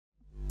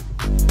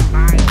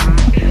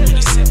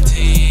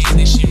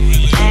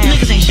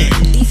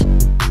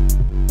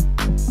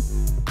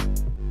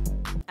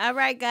All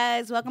right,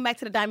 guys. Welcome back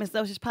to the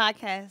Dosage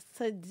podcast.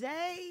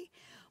 Today,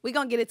 we're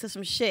going to get into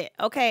some shit.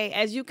 Okay,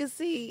 as you can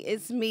see,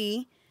 it's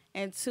me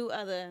and two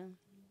other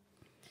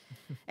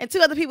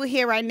people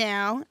here right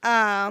now.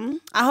 I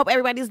hope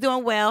everybody's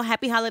doing well.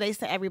 Happy holidays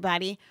to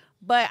everybody.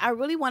 But I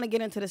really want to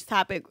get into this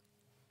topic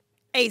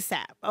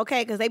ASAP,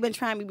 okay? Because they've been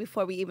trying me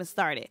before we even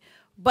started.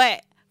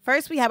 But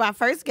first, we have our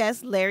first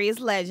guest, Larry is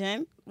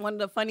Legend, one of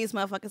the funniest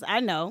motherfuckers I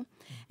know.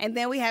 And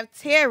then we have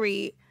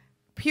Terry,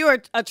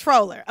 pure a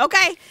troller,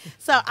 okay?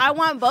 So I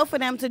want both of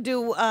them to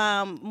do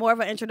more of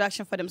an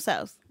introduction for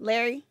themselves.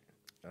 Larry?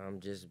 I'm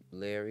just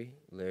Larry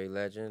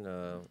Legend.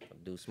 I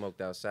do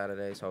Smoked Out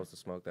Saturdays, host of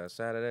Smoked Out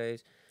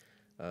Saturdays.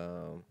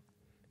 And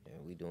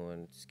we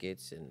doing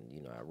skits and,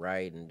 you know, I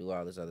write and do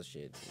all this other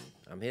shit.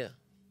 I'm here.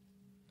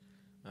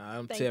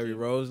 I'm Terry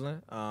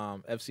Roseland,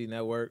 FC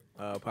Network,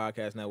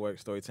 Podcast Network,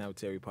 Storytime with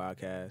Terry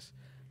Podcast.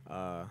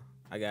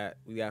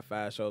 We got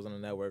 5 shows on the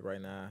network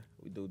right now.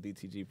 We do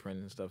DTG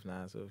printing and stuff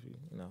now, so if you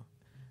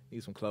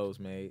need some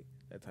clothes made,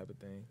 that type of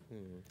thing.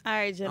 All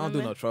right, gentlemen. I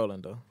don't do no trolling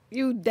though.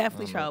 You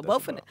definitely troll.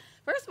 Both of them.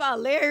 First of all,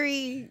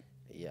 Larry.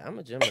 Yeah, I'm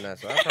a Gemini,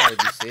 so I'll probably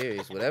be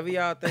serious. Whatever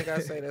y'all think I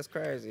say that's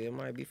crazy, it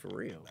might be for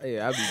real.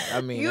 Yeah,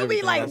 you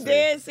be like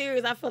dead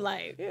serious, I feel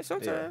like. Yeah,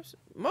 sometimes.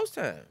 Yeah. Most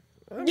times.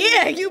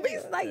 Yeah, you be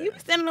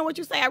standing on what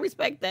you say. I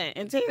respect that.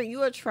 And Terry,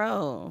 you a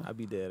troll. I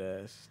be dead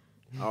ass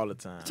all the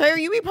time.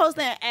 Terry, you be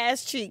posting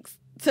ass cheeks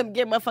to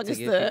get motherfuckers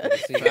to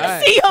see your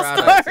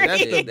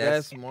story.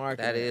 That's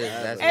marketing.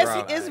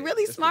 It's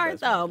really smart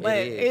though, but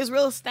it's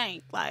real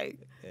stank. Like,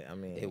 yeah, I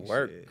mean, it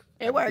works.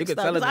 It works. You can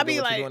though, tell them I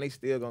be like, they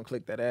still gonna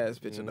click that ass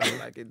picture. Though,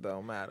 like it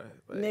don't matter.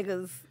 But,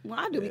 niggas. Well,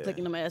 I do be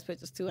clicking them ass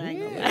pictures too. I ain't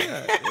gonna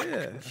lie.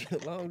 Yeah.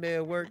 Long day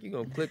at work, you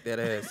gonna click that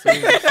ass. Soon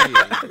as you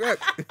see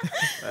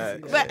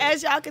it. But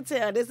as y'all can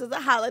tell, this is a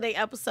holiday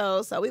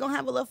episode, so we're gonna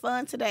have a little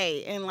fun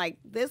today. And like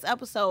this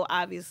episode,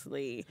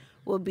 obviously,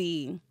 will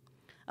be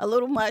a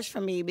little much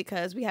for me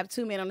because we have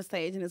 2 men on the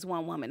stage and there's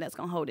 1 woman that's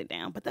gonna hold it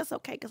down. But that's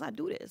okay because I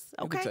do this.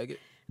 Okay, you can take it.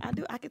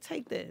 I could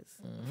take this.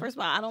 First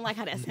of all, I don't like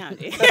how that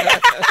sounded.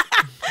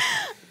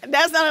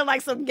 That sounded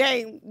like some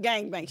gang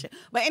bang shit.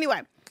 But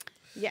anyway,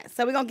 yeah,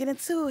 so we're going to get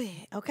into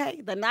it, okay?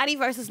 The naughty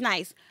versus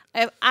nice.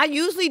 I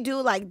usually do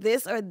like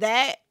this or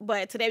that,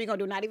 but today we're going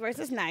to do naughty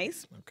versus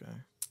nice. Okay.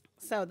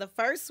 So the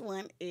first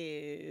one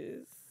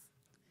is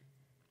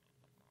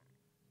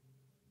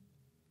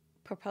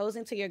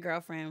proposing to your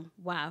girlfriend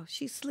while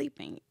she's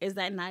sleeping. Is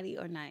that naughty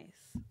or nice?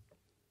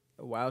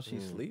 While she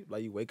sleep,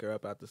 like you wake her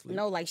up after sleep.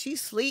 No, like she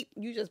sleep.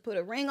 You just put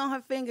a ring on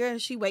her finger,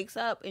 and she wakes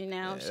up, and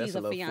now she's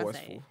a fiance.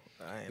 Forceful.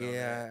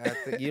 Yeah, I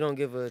think you don't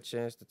give her a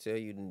chance to tell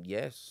you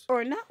yes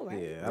or no,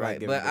 right? Yeah,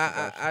 right. But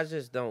I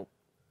just don't.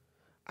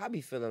 I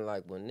be feeling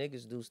like when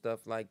niggas do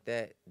stuff like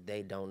that,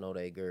 they don't know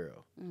they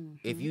girl.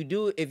 If you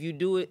do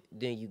it,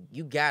 then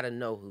you gotta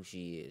know who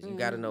she is. You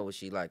gotta know what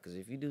she like. Because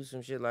if you do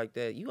some shit like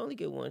that, you only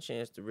get one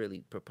chance to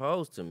really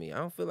propose to me. I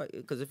don't feel like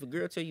because if a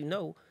girl tell you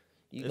no.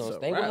 You gonna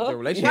stay with her? The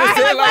relationship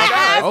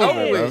over.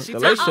 The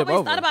relationship I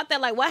always thought about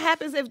that. Like, what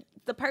happens if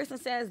the person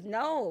says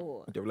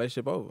no? The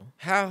relationship over.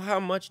 How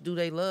much do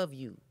they love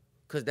you?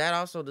 Because that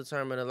also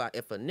determines a lot.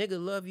 If a nigga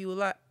love you a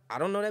lot, I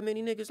don't know that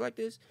many niggas like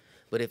this,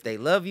 but if they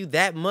love you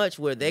that much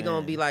where they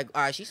gonna be like,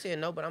 all right, she said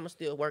no, but I'm gonna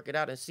still work it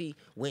out and see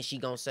when she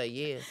gonna say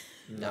yeah.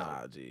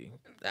 Nah, G.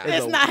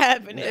 It's not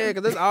happening. Yeah,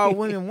 because that's all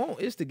women want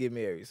is to get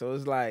married. So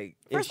it's like...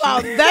 First of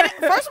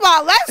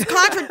all, let's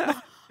contradict...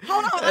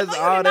 Hold on, I know you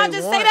did not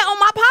just say that on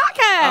my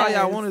podcast.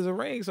 All y'all want is a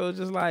ring, so it's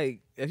just like,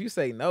 if you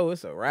say no,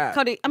 it's a wrap.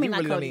 Cody, I mean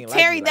not Cody.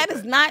 Terry, that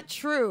is not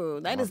true.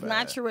 That is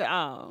not true at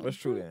all. What's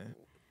true then?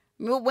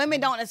 Women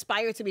don't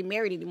aspire to be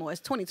married anymore.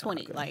 It's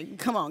 2020. Okay. Like,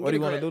 come on. What do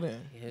you want to do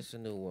then? It's a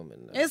new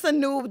woman. It's a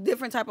new,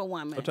 different type of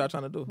woman. What y'all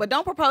trying to do? But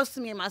don't propose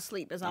to me in my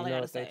sleep. That's all I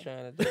gotta say. What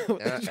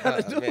they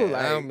trying to do?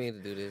 I don't mean to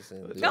do this.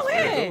 Go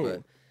ahead.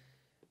 But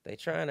they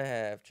trying to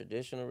have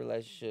traditional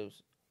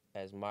relationships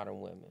as modern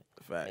women.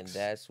 Facts. And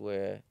that's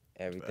where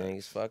everything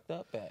is fucked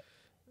up at.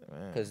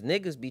 Because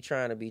niggas be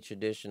trying to be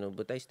traditional,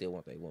 but they still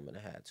want their woman to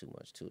have too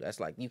much too. That's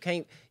like, you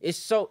can't, it's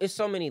so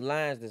many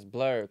lines that's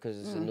blurred because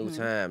it's a new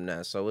time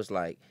now. So it's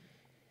like,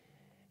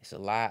 it's a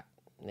lot,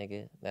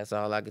 nigga. That's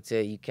all I can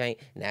tell you.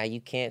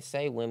 You can't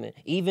say women,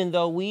 even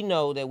though we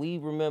know that we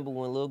remember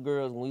when little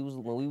girls,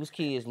 when we was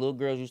kids, little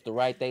girls used to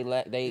write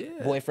they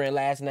boyfriend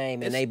last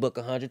name and they book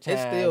 100 times.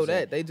 It's still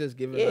that. They just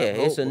giving up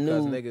hope because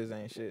niggas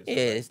ain't shit. So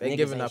yeah, they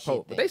giving up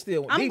hope. But they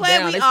still, I'm deep glad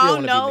down, we they still all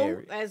want to know be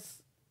married.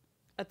 as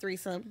a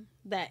threesome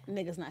that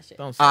niggas not shit.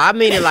 I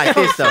mean it like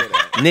this though.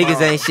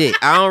 Niggas ain't shit.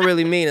 I don't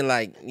really mean it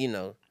like, you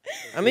know.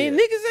 I mean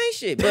niggas ain't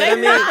shit. But I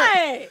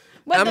mean,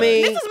 But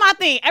this is my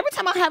thing. Every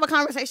time I have a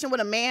conversation with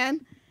a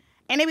man,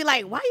 and they be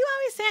like, "Why you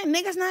always saying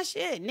niggas not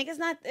shit? Niggas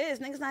not this.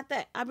 Niggas not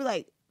that." I be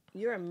like,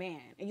 "You're a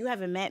man, and you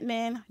haven't met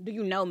men. Do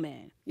you know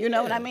men? You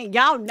know what I mean?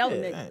 Y'all know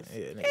niggas.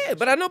 Yeah,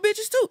 but I know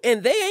bitches too,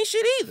 and they ain't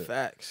shit either."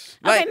 Facts.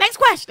 Okay, next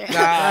question.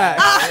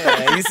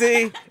 You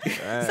see?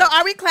 So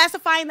are we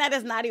classifying that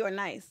as naughty or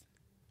nice?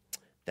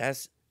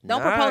 That's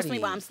Don't propose to me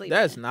while I'm sleeping.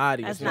 That's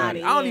naughty. That's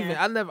naughty.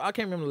 I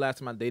can't remember the last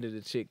time I dated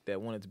a chick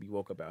that wanted to be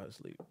woke up out her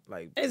sleep.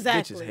 Like,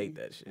 exactly. bitches hate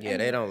that shit. Yeah,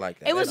 they don't like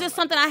that. It was just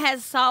something I had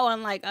saw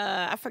on like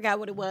I forgot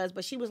what it was,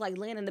 but she was like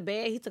laying in the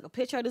bed. He took a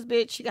picture of this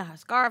bitch. She got her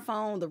scarf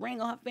on, the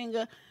ring on her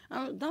finger.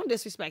 Don't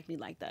disrespect me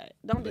like that.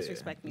 Don't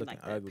disrespect me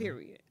like that. Ugly.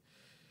 Period.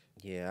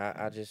 Yeah,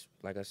 I just,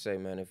 like I say,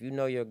 man, if you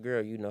know your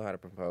girl, you know how to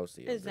propose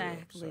to your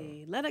Exactly.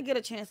 girl. So. Let her get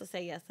a chance to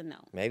say yes or no.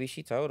 Maybe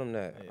she told him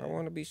that. I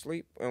want to be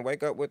asleep and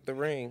wake up with the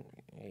ring.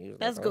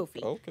 That's like,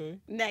 goofy. Okay.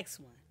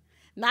 Next one.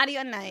 Naughty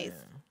or nice.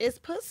 Is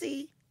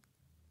pussy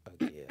A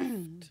gift.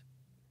 Is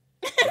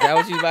that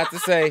what you about to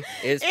say?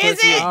 Is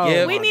pussy it? a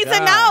gift? We need to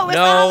know. It's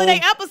a holiday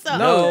episode.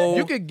 No,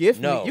 you could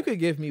gift me. You could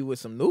give me with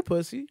some new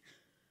pussy.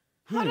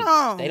 Hold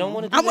on. They don't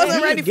want to do I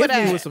wasn't that. ready for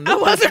that. I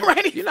wasn't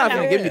ready for that. You're not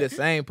going to give me the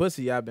same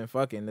pussy I've been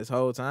fucking this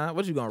whole time.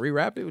 What, you going to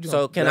rewrap it?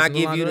 So can I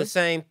give you the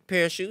same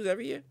pair of shoes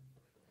every year?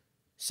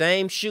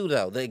 Same shoe,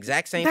 though. The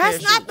exact same pair of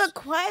shoes. That's not the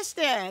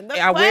question.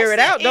 I wear it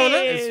out, don't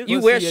I?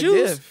 You wear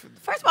shoes?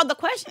 First of all, the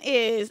question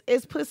is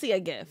pussy a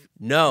gift?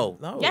 No.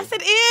 Yes,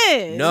 it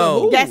is.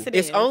 No. Yes, it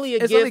is. It's only a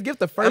gift. It's only a gift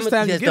the first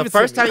time you give it to me. The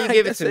first time you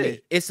give it to That's me.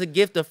 it. It's a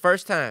gift the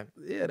first time.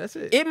 Yeah, that's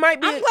it. It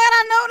might be. I'm glad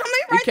I know. Let me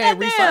write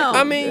that down.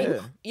 I mean,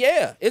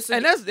 yeah.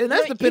 And that's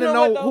depending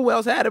on who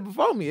else had it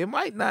before me. It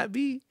might not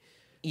be.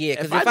 Yeah,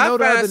 because if I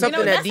find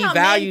something that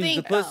devalues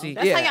the pussy,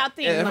 that's how y'all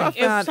think. Like,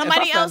 if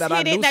somebody else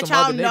hit it that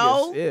y'all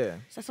know,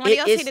 so somebody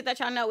else hit it that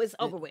y'all know, it's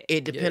over with.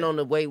 It depends on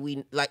the way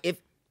we like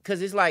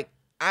because it's like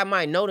I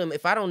might know them.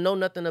 If I don't know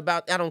nothing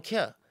about, I don't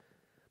care.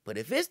 But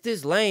if it's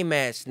this lame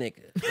ass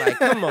nigga, like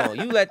come on,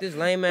 you let this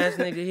lame ass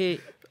nigga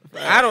hit.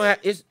 I don't have.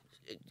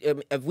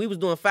 If we was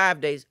doing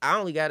 5 days, I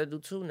only got to do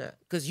 2 now.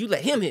 Cause you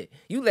let him hit.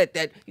 You let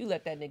that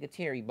nigga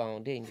Terry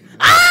bone, didn't you?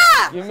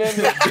 Ah! You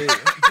remember?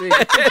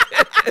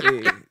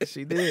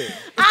 She did.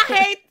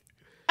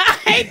 I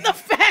hate the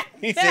fact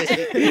he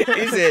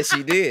said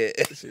she did.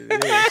 She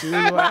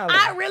was wild.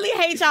 I really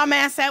hate y'all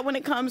mindset when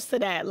it comes to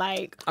that.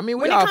 Like, I mean,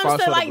 when it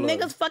comes to like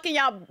niggas fucking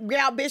y'all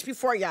bitch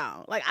before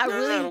y'all. Like, I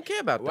don't care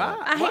about that.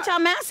 I hate y'all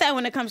mindset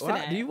when it comes to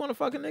that. Do you want to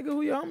fuck a nigga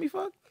who your homie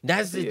fuck?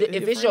 That's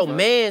if it's your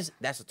man's,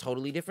 that's a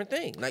totally different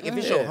thing. Like if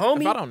it's your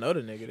homie, if I don't know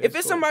the nigga, if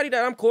it's somebody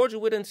that I'm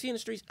cordial with and see in the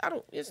streets,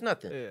 it's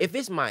nothing. Yeah. If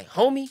it's my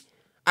homie,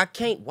 I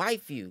can't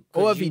wife you.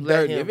 Or if he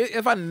dirty.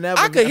 If I never,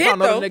 I could hit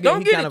though. Nigga,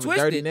 don't get kind it of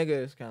twisted. A dirty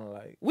nigga, it's kind of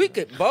like we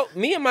could both.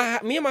 Me and my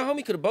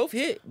homie could have both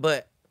hit,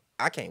 but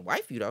I can't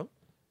wife you though.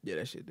 Yeah,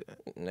 that shit.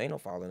 Ain't no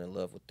falling in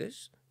love with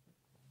this.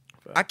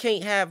 I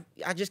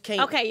just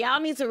can't. Okay, y'all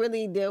need to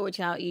really deal with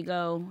y'all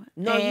ego.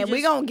 No, and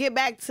we're going to get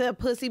back to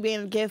pussy being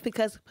a gift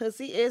because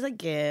pussy is a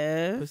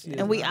gift.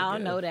 And we all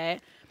know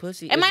that.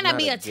 Pussy it might not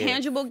be a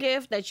tangible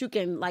gift that you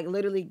can like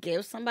literally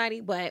give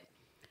somebody, but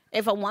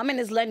if a woman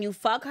is letting you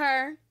fuck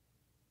her.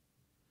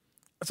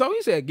 So when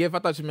you said gift, I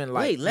thought you meant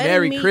like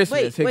Merry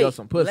Christmas, here goes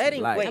some pussy.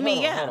 Hold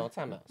on,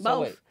 time out.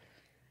 So both.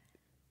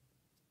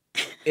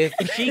 If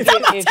she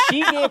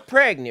get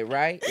pregnant,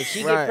 right? If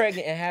she get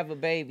pregnant and have a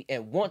baby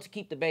and want to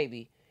keep the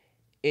baby,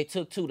 it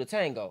took 2 to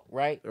tango,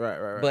 right?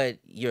 Right. But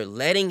you're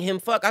letting him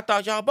fuck. I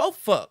thought y'all both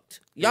fucked.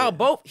 Y'all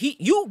both.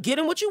 You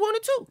getting what you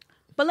wanted to.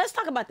 But let's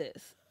talk about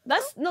this.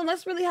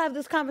 Let's really have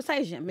this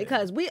conversation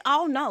because we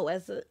all know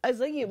as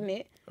a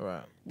unit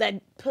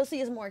that pussy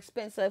is more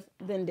expensive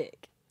than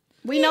dick.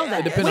 We know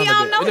that. We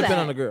all know that. It depends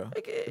on the girl.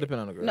 It depends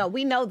on the girl. No,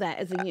 we know that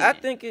as a unit. I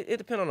think it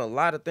depends on a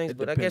lot of things,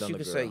 but I guess you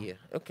could say yeah.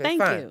 Okay,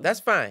 fine.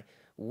 That's fine.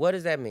 What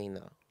does that mean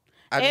though?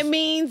 It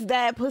means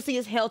that pussy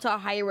is held to a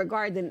higher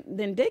regard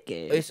than dick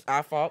is. It's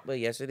our fault, but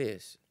yes, it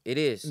is. It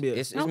is. Yeah.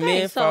 It's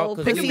men's fault.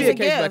 It can be a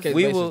case by case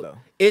basis though.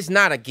 It's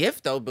not a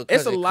gift though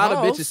because it's a lot of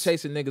bitches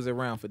chasing niggas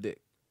around for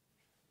dick.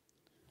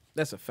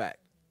 That's a fact.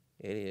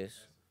 It is.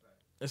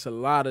 It's a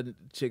lot of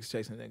chicks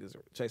chasing niggas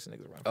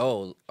around.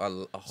 Oh, a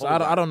whole so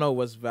I don't know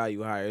what's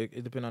value higher.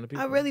 It depends on the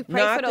people. I really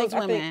pray for those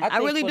women. I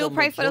really do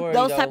pray for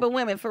those type of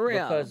women for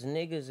real. Because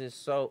niggas is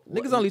so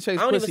niggas only chase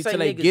pussy till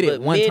they get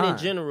it one time. Men in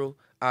general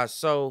are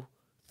so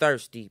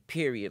thirsty.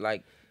 Period.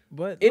 Like,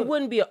 but it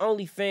wouldn't be an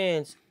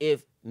OnlyFans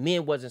if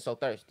men wasn't so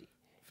thirsty.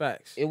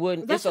 Facts. It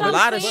wouldn't. It's a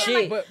lot of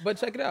shit. But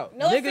check it out.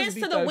 No offense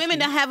to the women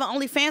that have an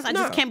OnlyFans. I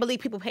just can't believe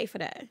people pay for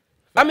that.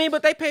 I mean,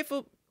 but they pay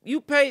for.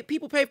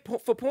 People pay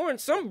for porn.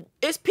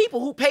 It's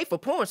people who pay for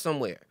porn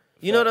somewhere.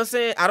 You know what I'm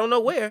saying? I don't know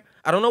where.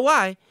 I don't know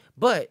why.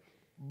 But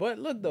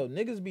look though,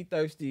 niggas be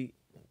thirsty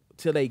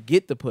till they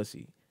get the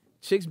pussy.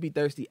 Chicks be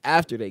thirsty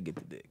after they get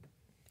the dick.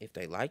 If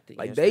they liked it,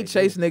 like yes, they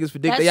chase niggas for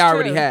dick That's they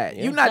already true. had.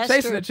 Yeah. You not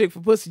chasing a chick for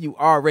pussy you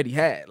already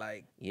had.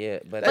 Like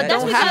but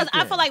that's because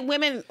I feel like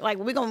women like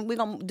we're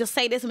gonna just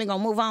say this and we're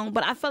gonna move on.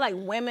 But I feel like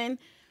women,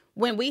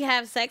 when we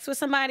have sex with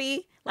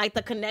somebody, like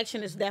the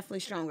connection is definitely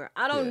stronger.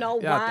 I don't know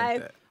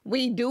why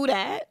we do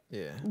that.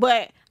 Yeah.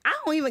 But I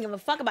don't even give a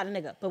fuck about a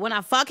nigga. But when I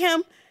fuck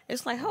him,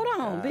 it's like, hold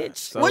on,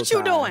 bitch. What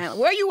you doing?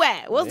 Where you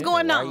at? What's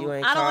going on?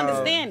 I don't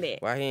understand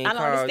it. Why he ain't I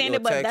don't understand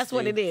it, but that's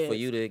what it is. For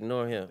you to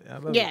ignore him.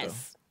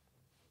 Yes.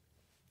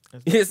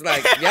 It's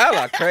like, y'all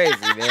are crazy,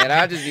 man.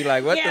 I'll just be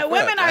like, what the fuck? Yeah,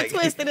 women are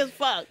twisted as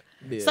fuck.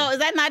 Yeah. So is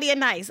that naughty or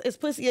nice? Is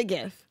pussy a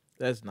gift?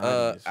 That's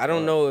nice. I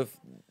don't know if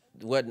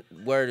what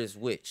word is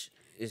which?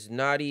 Is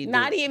naughty?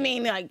 Naughty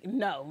mean like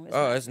no.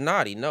 It's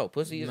naughty. No,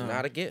 pussy is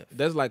not a gift.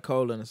 That's like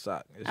coal in a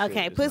sock.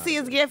 Okay, pussy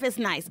is gift. It's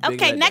nice.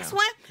 Okay, next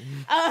one.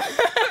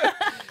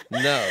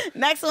 No.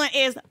 Next one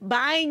is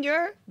buying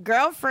your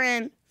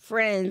girlfriend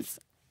friends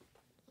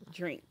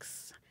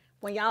drinks.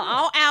 When y'all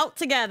all out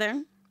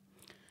together,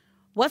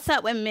 what's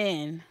up with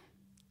men?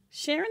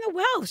 Sharing the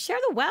wealth. Share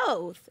the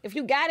wealth. If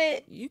you got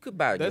it, you could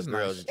buy your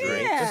girls a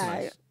drink. Yeah. That's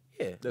nice.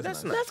 Yeah,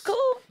 that's nice. That's cool.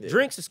 Yeah.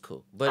 Drinks is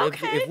cool. But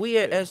if we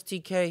at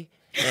STK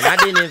and I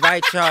didn't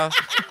invite y'all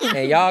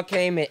and y'all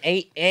came and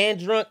ate and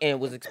drunk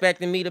and was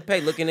expecting me to pay,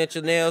 looking at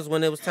your nails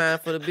when it was time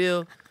for the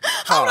bill.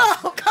 Hold on.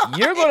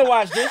 You're going to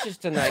wash dishes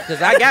tonight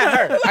because I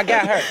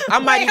got her. I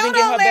might even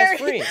get her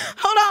best friend.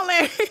 Hold on,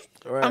 Larry.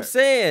 Right. I'm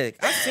saying,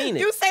 I seen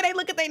it. You say they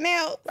look at their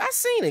nails. I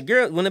seen it.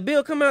 Girl, when the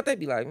bill come out, they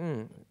be like,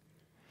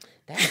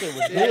 that shit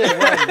was good,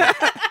 wasn't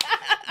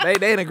it?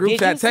 They in a group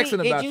chat texting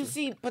about you. Did you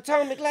see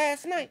Potomac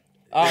last night?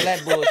 All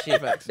that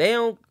bullshit. They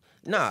don't.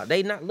 Nah,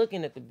 they not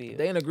looking at the bill.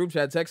 They in a group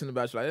chat texting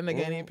about you. Like, that nigga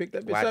ain't even picked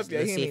that bitch up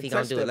yet. Let's see if he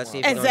gonna do it. Let's see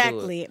if he gonna do it.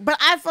 Exactly. But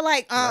I feel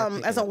like,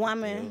 as a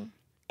woman,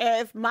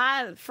 if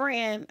my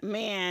friend,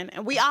 man,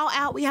 and we all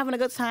out, we having a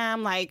good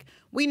time, like,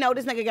 we know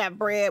this nigga got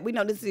bread, we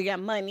know this nigga got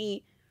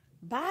money,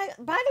 buy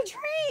the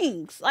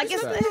drinks. Like,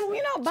 it's, buy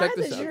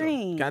the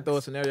drinks. Can I throw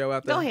a scenario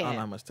out there? Go ahead. I don't know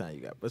how much time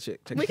you got, but check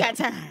we got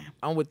time.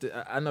 I'm with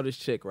I know this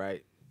chick,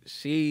 right?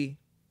 It's a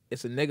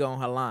nigga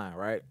on her line,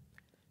 right?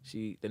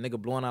 The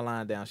nigga blowing her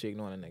line down, she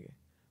ignoring the nigga.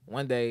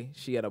 One day,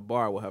 she at a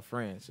bar with her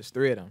friends. There's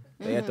 3 of them.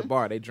 They at the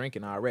bar. They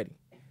drinking already.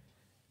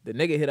 The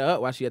nigga hit her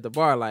up while she at the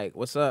bar, like,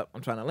 what's up?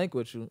 I'm trying to link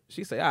with you.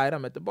 She say, all right,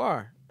 I'm at the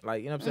bar.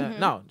 Like, you know what I'm saying?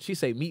 No, she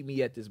say, meet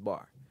me at this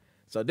bar.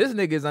 So this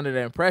nigga is under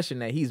the impression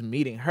that he's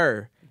meeting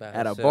her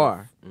at a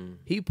bar.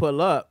 He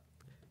pull up.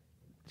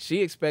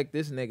 She expect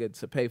this nigga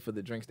to pay for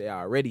the drinks they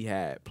already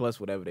had,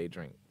 plus whatever they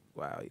drink.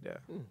 Wow,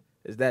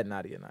 is that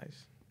naughty or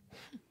nice?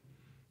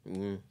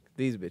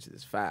 These bitches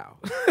is foul.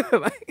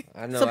 Like,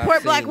 I know.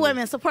 Support black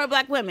women. Support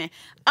black women.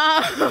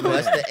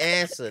 What's the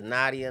answer?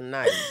 Naughty or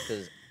nice?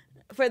 Because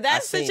for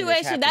that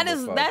situation,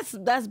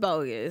 that's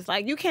bogus.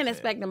 Like, you can't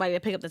expect nobody to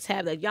pick up the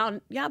tab that y'all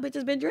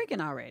bitches been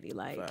drinking already.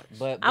 Like,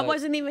 but I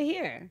wasn't even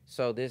here.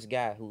 So this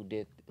guy who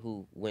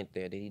went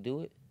there, did he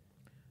do it?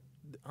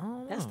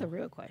 That's the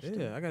real question.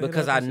 Yeah,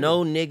 because I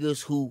know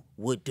niggas who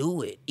would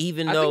do it,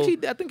 even though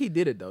I think he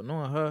did it though.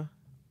 Knowing her,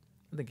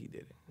 I think he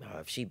did it. No,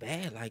 if she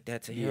bad like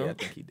that to him, I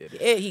think he did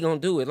it. Yeah, he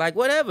gonna do it. Like,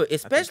 whatever.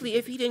 Especially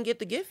if he didn't get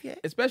the gift yet.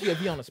 Especially if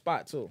he on the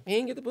spot too. He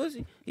didn't get the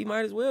pussy. He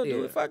might as well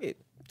do it. Fuck it.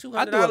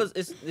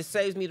 $200. It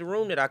saves me the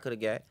room that I could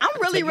have got. I'm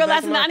really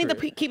realizing that I need to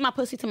keep my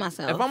pussy to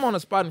myself. If I'm on a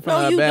spot in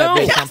front of a bad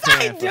bitch, yes,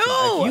 I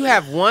do. You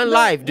have one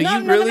life. Do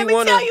you really want to?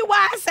 Let me tell you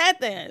why I said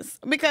this.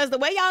 Because the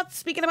way y'all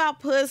speaking about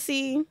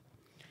pussy,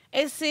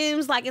 it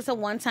seems like it's a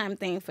one-time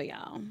thing for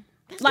y'all.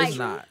 Like, it's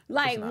not.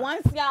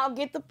 Once y'all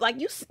get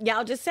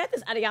y'all just said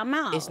this out of y'all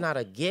mouth. It's not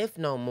a gift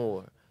no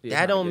more.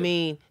 That don't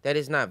mean that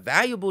it's not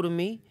valuable to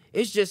me.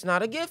 It's just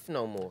not a gift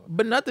no more.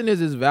 But nothing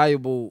is as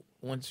valuable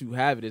once you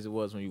have it as it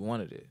was when you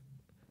wanted it.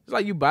 It's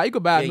like you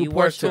could buy a new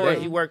Porsche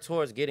today. You work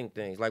towards getting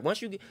things. Like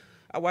once you get,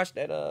 I watched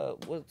that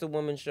what's the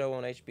woman show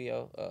on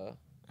HBO?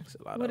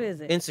 What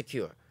is it?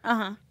 Insecure.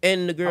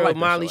 And the girl like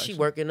Molly, show, she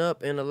working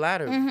up in the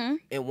ladder,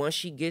 and once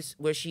she gets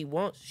where she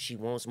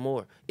wants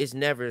more. It's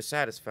never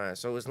satisfying.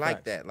 So it's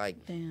like that.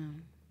 Like,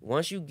 damn.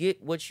 Once you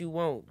get what you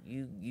want,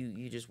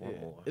 you just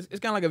want more. It's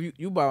kind of like if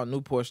you buy a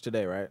new Porsche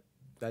today, right?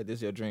 Like, this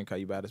is your dream car.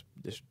 You buy this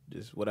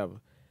whatever.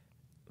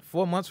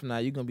 4 months from now,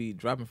 you're going to be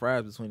dropping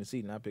fries between the seat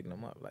and not picking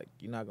them up. Like,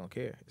 you're not going to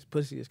care. It's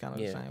pussy. It's kind of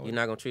the same way. You're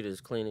not going to treat it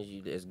as clean as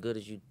you, as good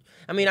as you.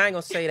 I mean, I ain't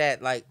going to say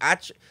that. Like, I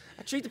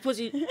treat the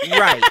pussy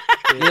right.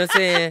 You know what I'm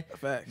saying?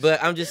 Facts.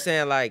 But I'm just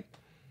saying, like,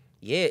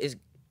 yeah, it's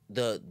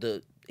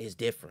it's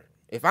different.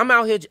 If I'm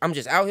out here, I'm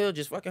just out here,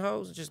 just fucking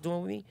hoes, just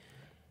doing with me.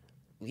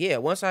 Yeah,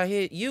 once I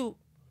hit you,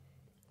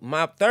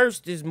 my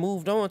thirst is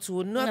moved on to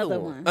another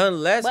one.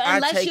 Unless I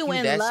take you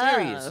that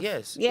serious.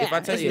 Yes. Yeah, if I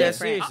take you that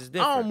serious, it's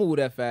different. I don't move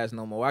that fast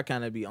no more. I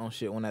kind of be on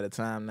shit one at a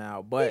time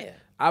now. But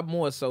I'm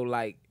more so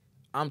like,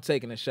 I'm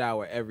taking a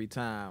shower every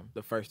time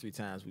the first 3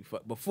 times we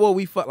fuck. Before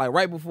we fuck, like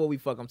right before we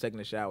fuck, I'm taking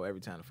a shower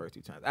every time the first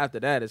 3 times. After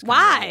that, it's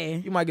why?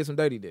 Like, you might get some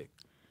dirty dick.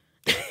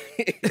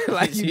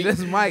 Like you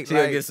just might.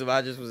 She'll get some.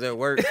 I just was at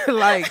work. It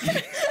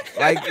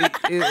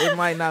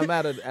might not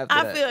matter after that.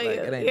 I feel you.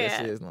 It ain't that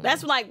serious no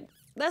more.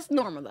 That's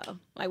normal though.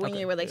 Like when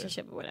you're in a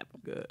relationship or whatever.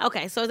 Good.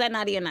 Okay, so is that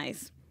naughty or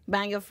nice?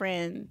 Buying your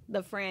friend,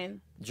 the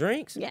friend.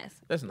 Drinks? Yes.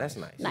 That's nice.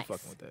 Nice.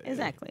 Fucking with that,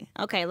 exactly.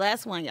 Yeah. Okay,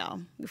 last one,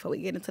 y'all, before we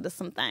get into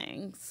some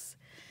things.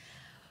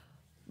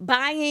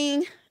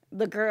 Buying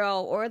the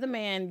girl or the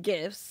man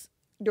gifts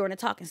during the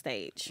talking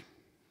stage.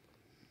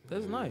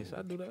 That's nice.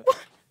 I do that.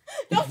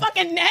 Your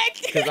fucking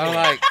neck. Because I'm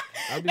like,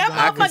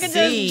 that motherfucker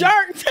just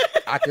jerked.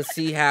 I could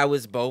see how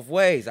it's both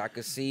ways. I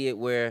could see it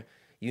where,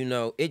 it's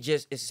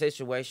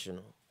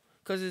situational.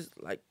 Because it's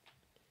like,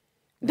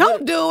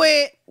 don't do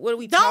it. What are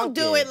we Don't talking?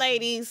 do it,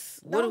 ladies.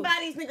 Don't buy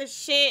these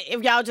niggas shit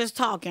if y'all just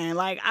talking.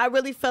 Like, I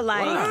really feel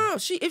like... Wow.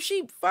 If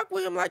she fuck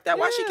with him like that,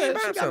 why she can't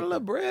buy him got a little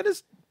bread.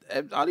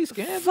 all these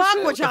scams.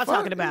 Fuck what y'all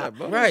talking about.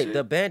 Right,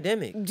 the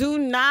pandemic. Do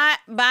not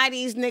buy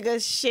these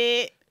niggas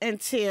shit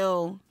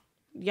until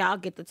y'all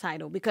get the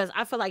title, because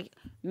I feel like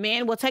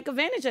men will take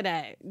advantage of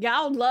that.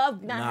 Y'all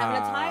love not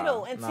having a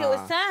title until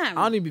it's time.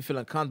 I don't even be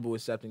feeling comfortable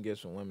accepting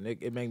gifts from women.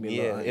 It make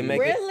me love. It make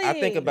really? I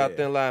think about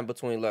thin line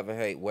between love and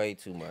hate way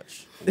too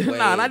much. Way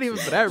not even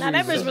for that reason.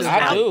 That bitch was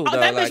I do.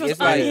 that Though. bitch was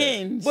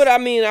unhinged. But I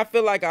mean, I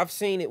feel like I've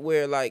seen it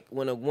where like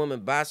when a woman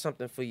buys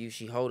something for you,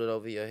 she hold it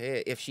over your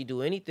head. If she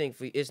do anything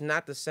for you, it's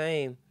not the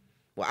same.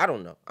 Well, I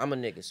don't know. I'm a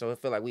nigga, so I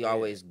feel like we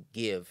always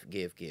give.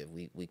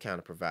 We kind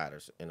of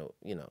providers,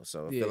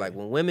 So I feel like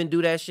when women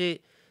do that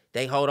shit,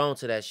 they hold on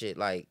to that shit.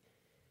 Like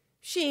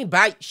she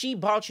bought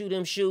you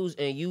them shoes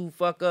and you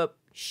fuck up,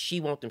 she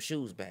want them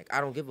shoes back.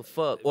 I don't give a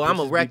fuck. Or I'm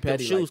gonna wreck them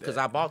shoes because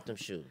I bought them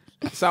shoes.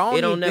 So I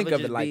don't even think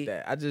of it like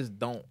that. I just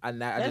don't. I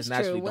just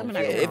naturally don't.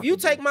 If you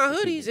take my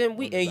hoodies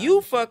and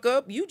you fuck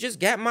up, you just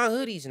got my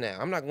hoodies now.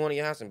 I'm not going to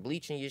your house and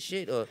bleaching your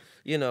shit or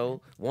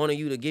wanting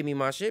you to give me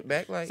my shit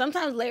back. Like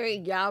sometimes, Larry,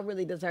 y'all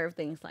really deserve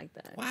things like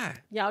that. Why?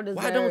 Y'all deserve.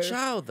 Why don't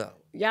y'all though?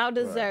 Y'all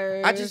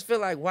deserve. I just feel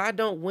like why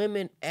don't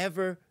women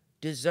ever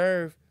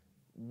deserve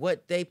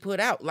what they put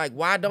out? Like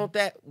why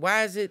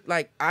is it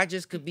like I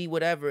just could be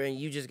whatever and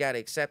you just gotta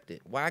accept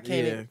it? Why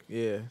can't it?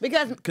 Yeah.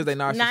 Because they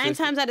narcissistic. 9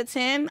 times out of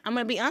 10, I'm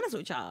gonna be honest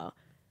with y'all,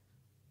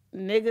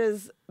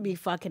 niggas be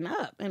fucking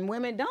up and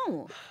women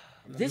don't.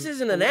 This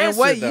isn't an answer.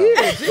 What year?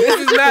 This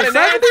is not an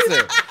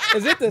answer.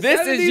 Is it the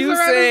This 70s is you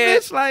around saying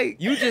this bitch?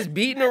 Like you just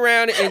beating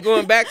around it and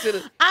going back to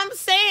the. I'm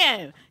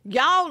saying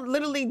y'all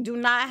literally do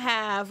not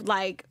have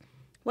like,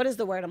 what is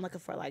the word I'm looking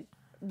for? Like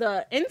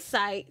the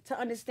insight to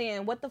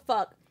understand what the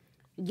fuck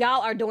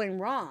y'all are doing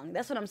wrong.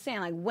 That's what I'm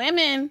saying. Like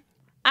women,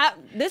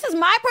 this is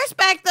my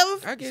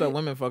perspective. So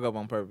women fuck up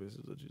on purpose, is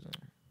what you're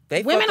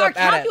saying. Women are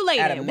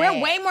calculated.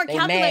 We're way more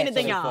calculated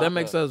than y'all. That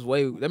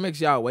makes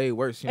y'all way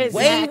worse. Exactly.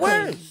 Way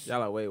worse.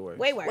 Y'all are way worse.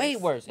 Way worse. Way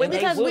worse. Well,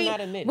 because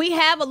we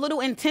have a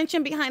little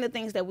intention behind the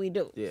things that we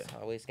do. Yeah.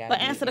 But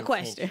answer the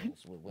question.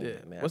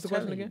 What's the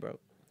question again, bro?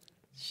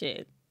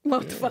 Shit.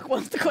 What the fuck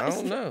was the question? I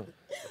don't know.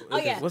 Oh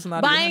yeah. What's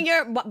not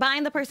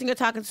buying the person you're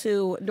talking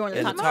to during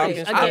the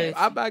talking time.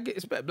 I buy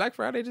Black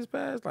Friday just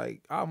passed.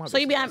 Like all my. So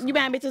you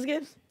buying bitches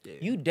gifts? Yeah.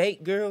 You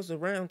date girls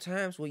around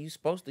times where you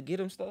supposed to get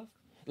them stuff.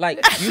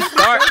 Like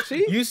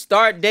you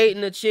start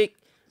dating a chick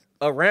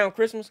around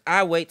Christmas.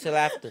 I wait till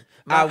after.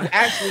 I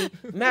actually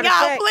matter of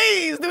fact,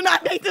 please do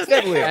not date this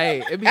February.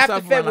 Hey, it be After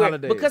tough February on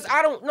holidays. because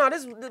I don't know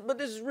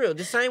this is real.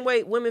 The same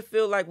way women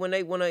feel like when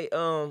they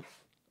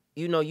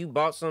you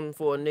bought something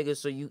for a nigga,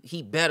 so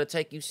he better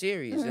take you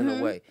serious in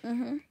a way.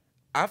 Mm-hmm.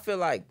 I feel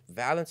like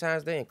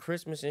Valentine's Day and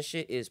Christmas and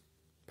shit is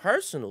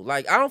personal.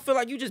 Like I don't feel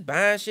like you just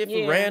buying shit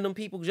for random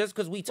people just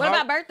because we talk. What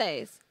about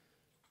birthdays?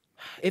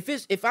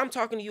 If I'm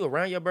talking to you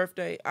around your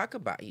birthday, I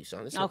could buy you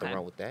something. There's nothing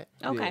wrong with that.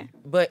 Okay. Yeah.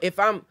 But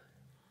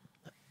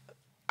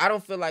I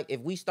don't feel like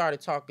if we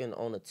started talking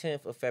on the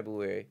 10th of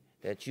February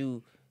that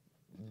you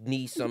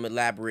need some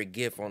elaborate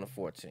gift on the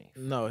 14th.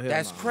 No,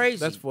 that's crazy.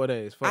 That's 4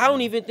 days. I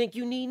don't even think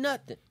you need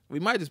nothing. We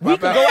might just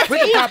pop out. We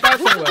can pop out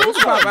somewhere.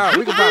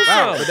 We can pop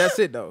out. But that's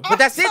it though.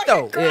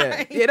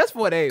 Yeah, that's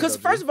 4 days. Because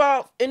first of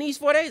all, in these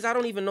 4 days, I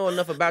don't even know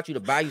enough about you to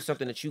buy you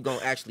something that you gonna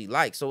actually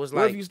like. So it's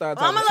like, what if you start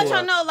I'm talking gonna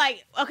let y'all know,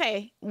 like,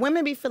 okay,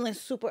 women be feeling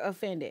super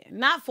offended.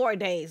 Not 4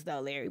 days though,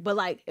 Larry, but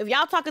like if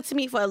y'all talking to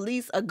me for at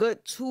least a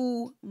good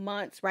 2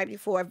 months right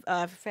before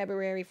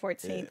February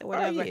 14th or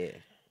whatever.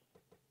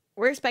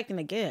 We're expecting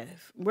a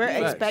gift. We're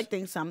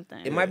expecting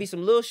something. It might be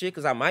some little shit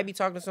because I might be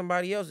talking to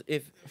somebody else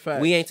if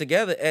we ain't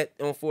together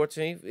on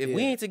 14th. If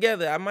we ain't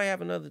together, I might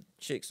have another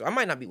chick. So I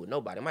might not be with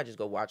nobody. I might just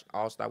go watch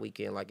All-Star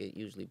Weekend like it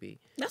usually be.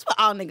 That's what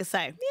all niggas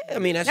say. Yeah, I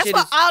mean, that's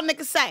what all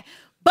niggas say.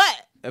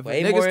 But if a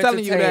nigga's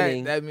telling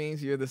you that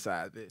means you're the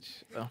side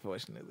bitch,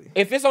 unfortunately.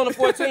 If it's on the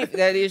 14th,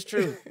 that is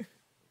true.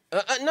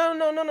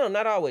 No,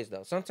 not always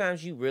though.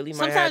 Sometimes you really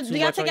might have too much on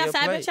your plate. Do y'all take y'all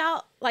side bitch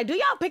out? Like, do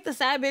y'all pick the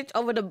side bitch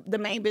over the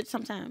main bitch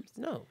sometimes?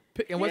 No.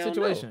 In what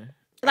situation?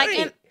 No.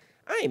 Like,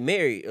 I ain't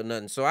married or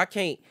nothing, so I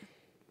can't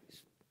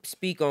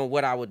speak on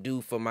what I would do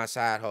for my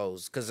side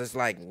hoes. Cause it's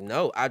like,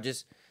 no,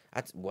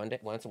 one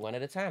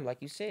at a time, like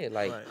you said.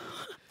 Like,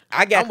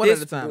 I got one at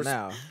a time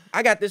now.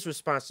 I got this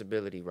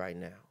responsibility right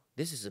now.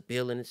 This is a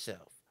bill in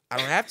itself. I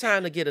don't have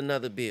time to get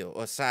another bill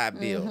or side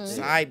bill. Mm-hmm.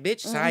 Side bitch,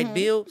 side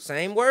bill,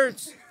 same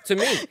words to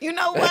me. You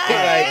know what?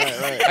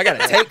 I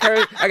gotta take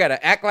her. I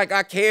gotta act like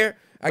I care.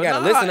 I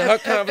gotta listen to her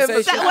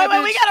conversation.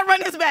 Wait, we gotta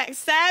run this back.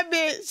 Side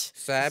bitch.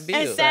 Side bill.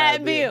 And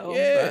side bill.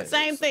 Yeah.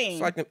 Same thing.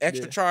 It's like them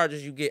extra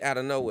charges you get out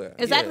of nowhere.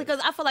 Exactly, because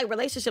I feel like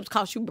relationships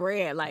cost you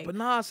bread. Like, but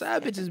nah,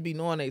 side bitches be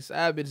knowing they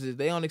side bitches.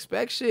 They don't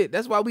expect shit.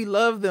 That's why we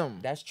love them.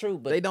 That's true,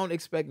 but they don't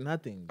expect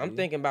nothing. I'm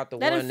thinking about the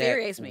one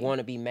that want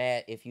to be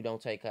mad if you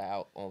don't take her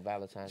out on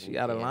Valentine's Day. She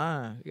out of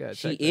line.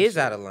 She is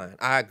out of line.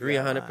 I agree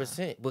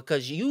 100%.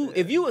 Because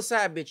if you a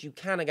side bitch, you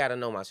kind of got to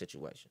know my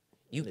situation.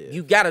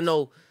 You got to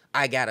know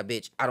I got a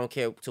bitch. I don't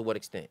care to what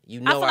extent. You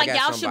know, I feel like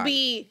y'all should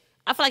be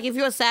I feel like if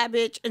you're a sad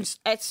bitch and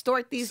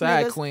extort these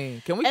side niggas,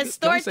 queen. Can we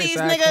extort say these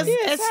side niggas? queen?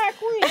 Yeah, side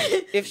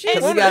queen. If she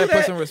Because we gotta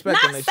put some respect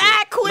Not on that side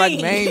shit. queen.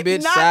 Like main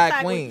bitch, Not side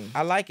side queen.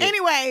 I like it.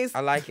 Anyways, I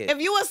like it. If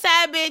you a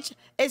sad bitch,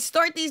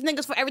 extort these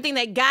niggas for everything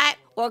they got,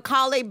 or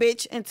call a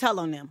bitch and tell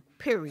on them.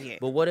 Period.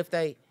 But what if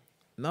they?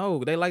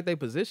 No, they like their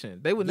position.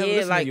 They would never Yeah,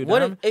 listen like, to you. what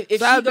Dom. if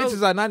Side she goes-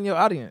 bitches are not in your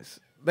audience.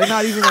 They're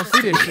not even gonna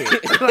see this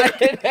shit.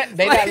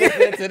 They not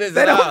listening to this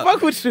They at don't all.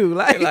 fuck with you.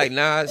 Like, They like,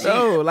 nah.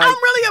 no, like I'm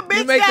really a bitch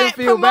you make that them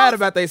feel bad promotes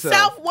about themselves.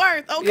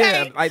 self-worth,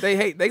 okay? Yeah, like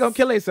they gonna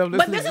kill themselves.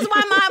 But this is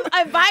why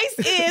my advice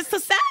is to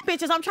sad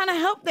bitches. I'm trying to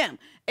help them.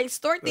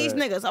 Extort these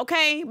Right. niggas,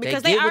 okay? They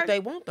Because get are. what they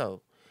want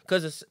though.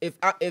 Cause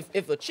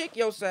if a chick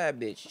your side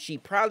bitch, she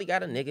probably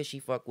got a nigga she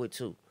fuck with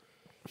too.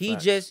 He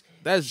Facts. just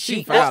That's she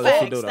she foul if she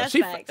facts, do though. that's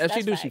She facts, if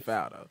she that's do she facts.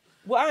 foul though.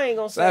 Well, I ain't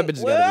gonna say. Side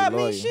bitches Well, gotta I be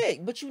mean, loyal.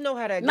 shit, but you know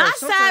how that goes. Not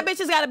Sometimes- side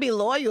bitches gotta be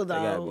loyal though.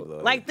 gotta be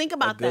loyal. Like think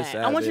about A good that.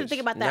 side I want you to bitch.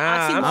 think about that.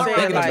 Nah, Oxymoron I'm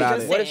thinking saying that like, you about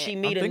just it. what if said. she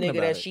I'm meet a thinking nigga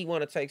about that it. she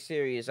want to take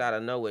serious out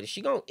of nowhere?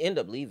 She gonna end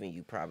up leaving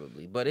you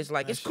probably, but it's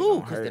like That it's shit cool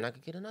gonna because hurt. then I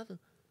could get another.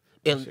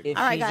 And if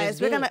All right, she's guys,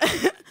 as we're good-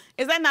 gonna.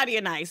 Is that naughty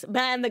or nice?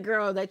 Buying the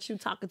girl that you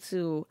talking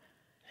to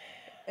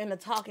in the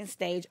talking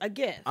stage a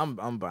gift. I'm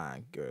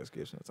buying girls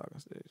gifts on the talking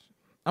stage.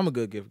 I'm a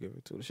good gift giver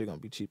too. She gonna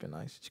be cheap and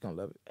nice. She gonna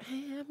love it.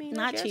 Yeah, I mean,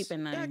 Not I guess, cheap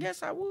and yeah, I nice.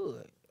 guess I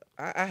would.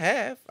 I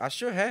have. I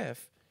sure have.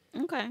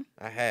 Okay.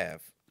 I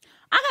have.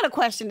 I got a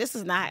question. This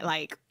is not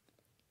like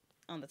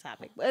on the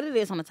topic, but it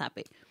is on the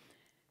topic.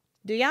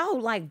 Do y'all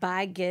like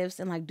buy gifts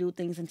and like do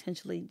things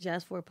intentionally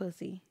just for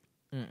pussy?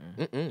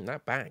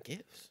 Not buying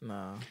gifts.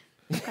 Nah.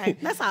 Okay,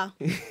 that's all.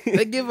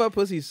 They give up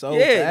pussy so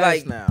Yeah, fast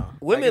like now.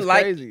 women it's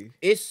like crazy.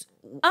 it's.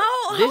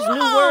 Oh, This hold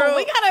new on. world-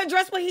 We gotta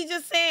address what he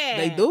just said.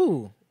 They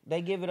do.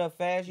 They give it up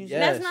fast. You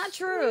Yes. That's not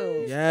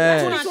true. Yes.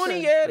 That's not 2020,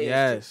 true. yeah, it is.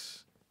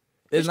 Yes.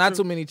 There's It's not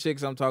true. too many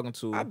chicks I'm talking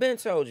to. I've been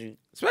told you.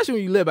 Especially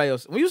when you live by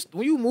yourself.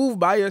 When you move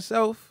by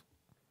yourself,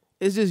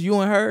 it's just you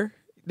and her.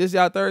 This is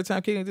y'all third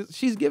time kicking.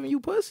 She's giving you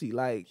pussy.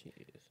 Like,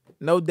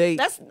 no date.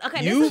 That's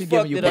okay. You This,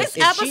 giving you fucked it up. this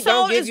pussy. If she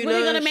don't episode give is you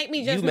really none, gonna make me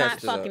you just not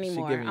messed it fuck up. She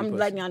anymore. giving you I'm pussy.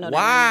 letting y'all know that.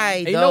 Why?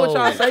 And you know what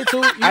though? y'all say too?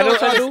 You I know don't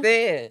what y'all do?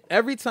 understand.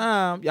 Every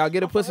time y'all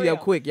get a pussy real. up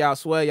quick, y'all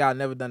swear y'all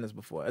never done this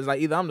before. It's like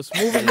either I'm the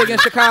smoothest nigga in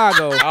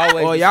Chicago,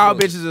 Always or the y'all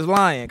smoothest. bitches is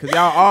lying because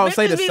y'all all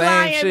say Bitches the be same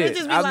lying, shit.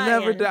 bitches be I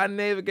lying.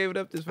 never gave it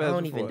up this fast. I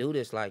don't before. even do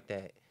this like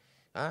that.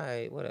 All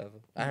right, whatever.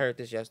 I heard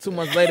this yesterday. 2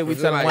 months later, we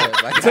tell them like,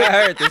 one. like, I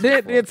heard this.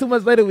 Then before. 2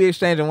 months later, we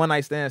exchanging one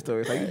night stand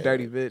stories. Like, you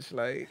dirty bitch.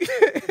 Like,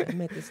 I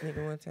met this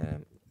nigga one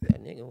time.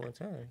 That nigga one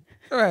time.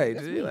 right.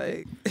 G,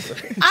 like,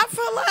 I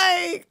feel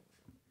like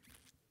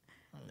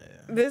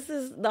this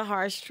is the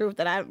harsh truth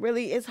that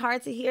it's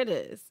hard to hear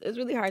this. It's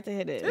really hard to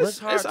hear this. What's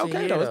hard it's to okay,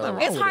 hear, though. It's though? not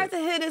wrong It's with hard it. to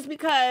hear this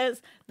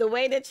because the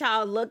way that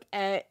y'all look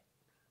at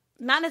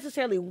not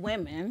necessarily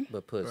women,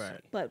 But pussy.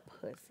 Right. but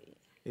pussy.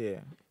 Yeah.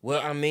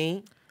 Well, I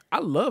mean, I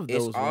love those.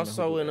 it's women who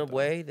also do in that, a though.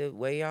 way the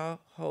way y'all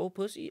hold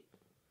pussy.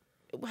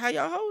 How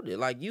y'all hold it?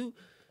 Like you,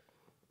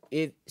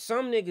 if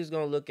some niggas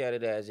gonna look at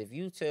it as if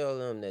you tell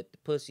them that the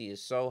pussy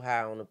is so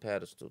high on the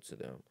pedestal to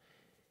them,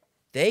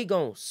 they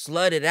gonna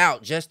slut it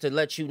out just to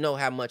let you know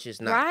how much it's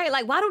not. Right?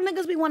 Like, why do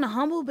niggas be wanting to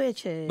humble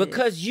bitches?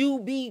 Because you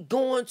be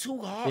going too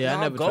hard. Yeah, I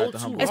Y'all never go tried to too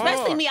humble hard.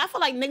 especially me, I feel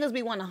like niggas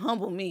be wanting to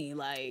humble me.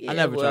 Like, I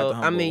never tried to well,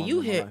 humble I mean, a you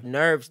woman in my hit life.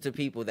 nerves to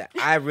people that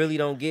I really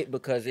don't get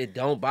because it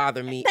don't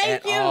bother me thank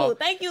at you, all.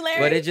 thank you, Larry.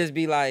 But it just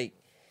be like,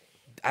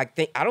 I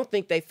don't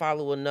think they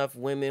follow enough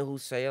women who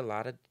say a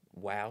lot of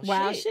wild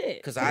shit.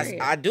 Because period.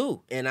 I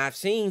do, and I've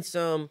seen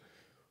some.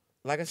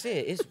 Like I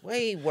said, it's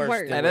way worse.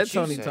 Worse. Than Hey, what that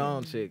you Tony say.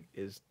 Tone chick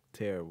is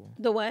terrible.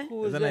 The what?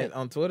 Who Is is that name that?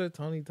 on Twitter?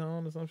 Tony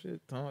Tone or some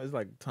shit? Tone. It's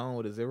like Tone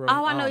with a zero.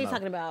 Oh, I know don't you're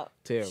talking about.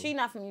 Terrible. She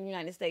not from the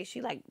United States.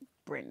 She like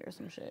Brenda or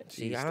some shit.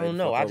 See, She I stay don't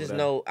know. fuck I over just there.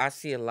 know I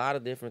see a lot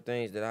of different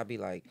things that I be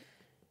like.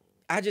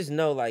 I just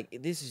know like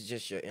this is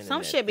just your internet.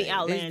 Some shit be thing.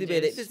 outlandish.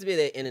 This is be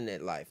that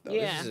internet life though.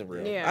 Yeah, This isn't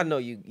real. yeah. I know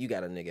you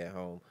got a nigga at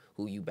home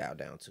who you bow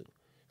down to.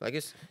 Like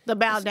it's The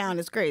bow down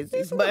is crazy,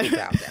 it's a but little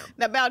bow down.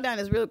 the bow down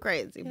is real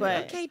crazy.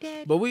 But okay,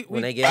 dad. But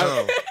When they get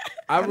home,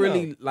 I I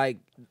really know. like,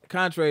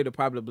 contrary to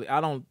probably, I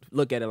don't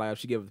look at it like if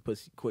she give the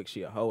pussy quick,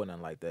 she a hoe or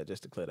nothing like that.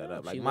 Just to clear that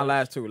up. Like she my was.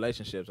 last 2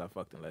 relationships, I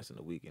fucked in less than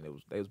a week, and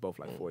they was both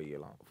like 4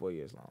 years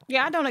long.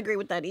 yeah, I don't agree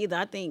with that either.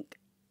 I think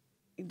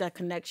the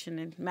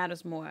connection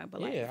matters more.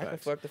 But like, yeah, I could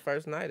Facts. fuck the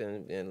first night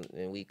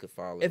and we could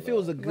fall in If it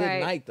was a love. good Right.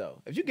 night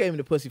though, if you gave me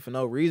the pussy for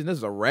no reason, this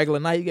is a regular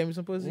night. You gave me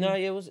some pussy. No, it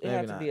Maybe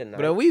had to not. be a night.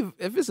 But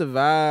if it's a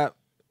vibe,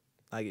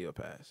 I give you a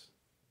pass.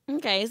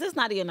 okay, is this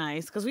not even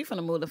nice? Because we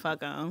finna move the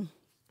fuck on.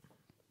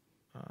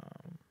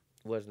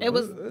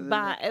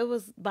 It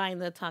was buying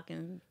the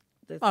talking.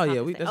 Oh, yeah,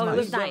 talking that's stage. nice. it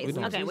was nice. We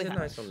doing Okay, that. we It's done.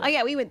 nice on Oh that.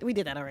 yeah, we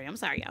did that already. I'm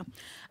sorry, y'all.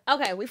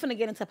 Okay, we finna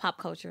get into pop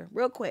culture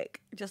real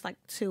quick, just like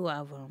 2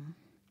 of them.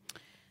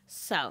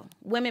 So,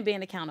 women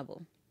being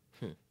accountable.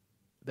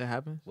 That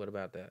happened. What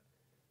about that?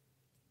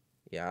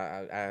 Yeah,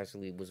 I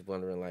actually was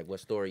wondering like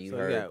what story you So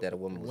heard got that a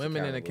woman was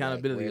women and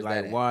accountability where's like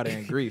that at? water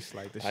and grease.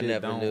 Like the shit I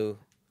never don't. knew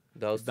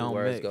those two don't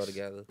words go mix.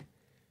 together.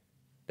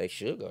 They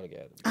should go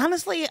together.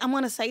 Honestly, I'm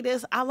gonna say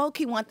this. I low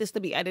key want this to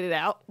be edited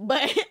out,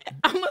 but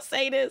I'm gonna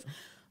say this.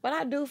 But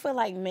I do feel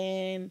like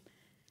men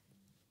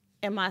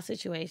in my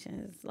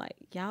situations, like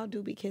y'all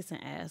do be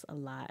kissing ass a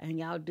lot, and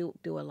y'all do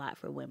a lot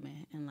for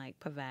women and like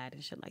provide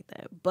and shit like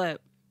that.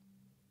 But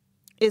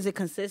is it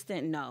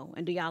consistent? No.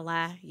 And do y'all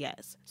lie?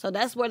 Yes. So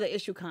that's where the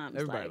issue comes.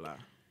 Everybody like,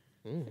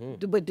 lie.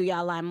 Mm-hmm. But do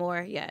y'all lie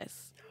more?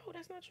 Yes. No,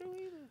 that's not true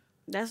either.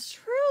 That's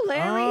true,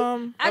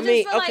 Larry. I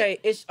mean, okay,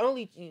 it's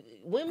only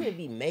women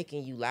be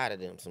making you lie to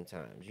them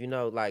sometimes. You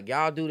know, like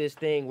y'all do this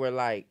thing where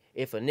like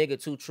if a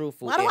nigga too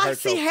truthful, why do I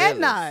see head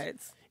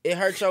nods? It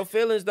hurts your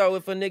feelings though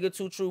if a nigga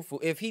too truthful.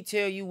 If he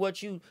tell you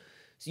what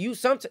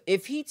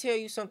if he tell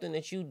you something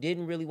that you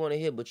didn't really want to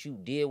hear but you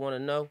did want to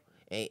know,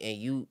 and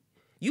you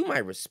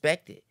might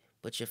respect it,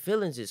 but your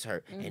feelings is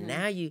hurt, and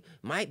now you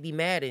might be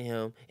mad at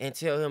him and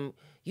tell him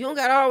you don't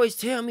gotta always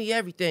tell me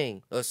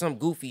everything or some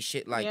goofy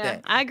shit like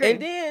that. I agree.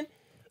 And then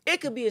it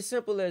could be as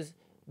simple as,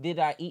 did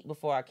I eat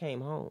before I came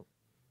home?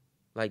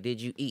 Like, did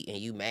you eat and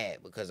you mad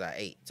because I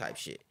ate type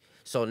shit?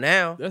 So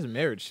now that's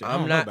marriage shit. I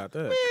I'm don't not know about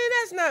that.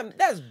 Man,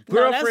 that's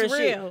girlfriend that's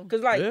shit. real.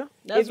 Cause like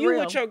That's if you real.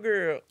 with your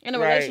girl In a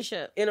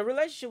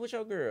relationship with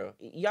your girl,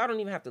 y'all don't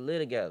even have to live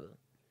together.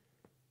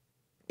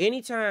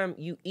 Anytime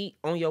you eat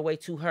on your way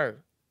to her,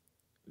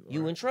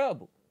 you in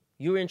trouble.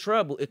 You're in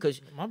trouble because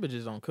my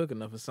bitches don't cook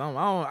enough or something.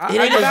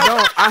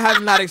 I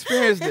have not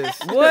experienced this.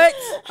 What?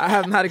 I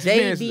have not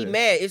experienced they be this.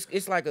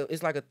 mad.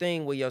 It's like a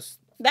thing where your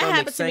that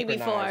happened to me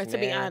synchronized, before, to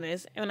be man.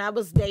 honest. When I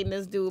was dating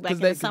this dude back in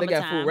the Because summertime. they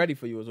got food ready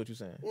for you, is what you're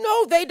saying.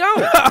 No, they don't.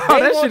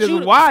 That shit is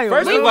wild.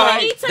 First We of wanna all,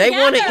 eat they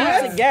want to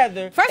together. eat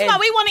together. First of all,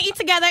 we want to eat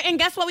together, and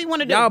guess what we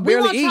want to do? Y'all We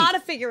barely want eat. y'all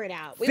to figure it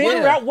out. We Figure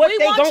want, out what we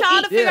they want gonna y'all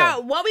eat. to figure Yeah.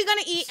 out what we're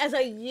gonna eat as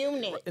a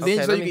unit. And then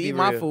so let you me can eat be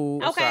my real.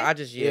 food. I'm Okay. sorry, I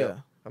just yelled.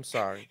 Yeah. I'm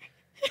sorry.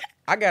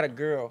 I got a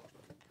girl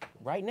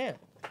right now,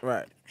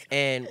 Right.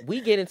 and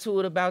we get into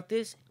it about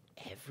this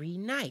every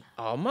night,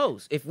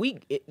 almost. If we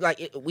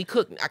we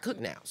cook, I cook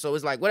now, so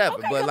it's like whatever.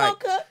 Okay, but come like, on,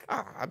 cook.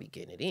 I be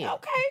getting it in.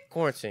 Okay.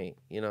 Quarantine,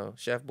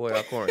 chef boy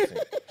out quarantine.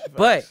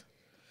 But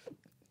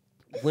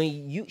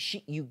when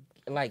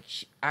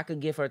I could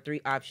give her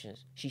 3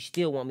 options, she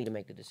still want me to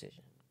make the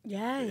decision.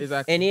 Yes.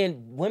 Exactly. And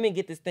then women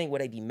get this thing where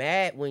they be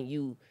mad when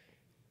you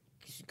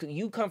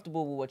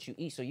comfortable with what you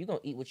eat, so you gonna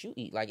eat what you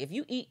eat. Like if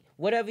you eat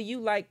whatever you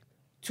like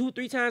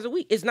 2-3 times a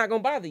week, it's not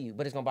gonna bother you,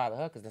 but it's gonna bother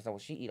her because that's not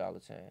what she eat all the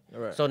time.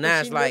 Right. So now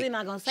She's it's like really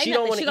not gonna say she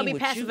don't nothing. wanna She's gonna eat be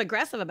what passive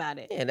aggressive about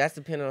it. Yeah, and that's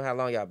depending on how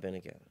long y'all been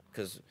together.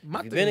 Because if My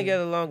you've thing- been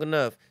together long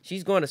enough,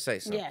 she's going to say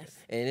something. Yes.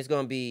 And it's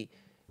gonna be,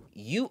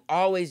 you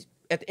always,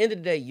 at the end of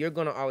the day, you're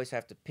gonna always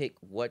have to pick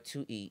what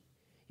to eat.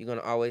 You're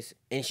gonna always,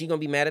 and she's gonna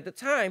be mad at the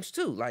times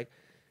too. Like,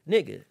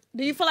 nigga.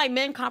 Do you feel like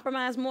men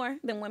compromise more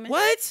than women?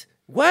 What?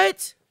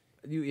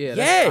 Yes.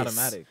 That's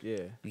automatic. Yeah.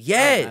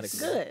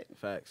 Yes. Automatic. Good.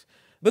 Facts.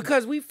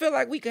 Because we feel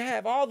like we could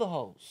have all the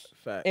hoes.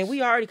 Facts. And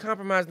we already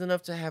compromised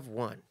enough to have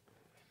one.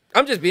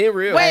 I'm just being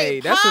real.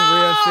 Hey, that's some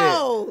real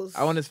pause. shit.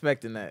 I wasn't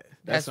expecting that.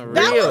 That's some That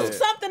real real. was shit.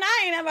 something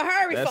I ain't ever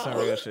heard before. That's some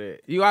real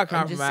shit. You are I'm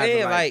compromising. just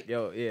saying, like,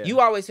 yo, yeah. You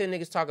always hear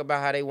niggas talk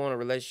about how they want a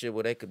relationship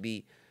where they could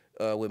be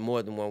with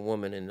more than one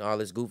woman and all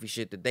this goofy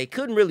shit that they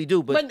couldn't really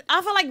do. But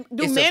I feel like,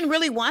 do it's men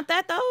really want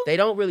that though? they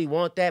don't really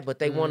want that, but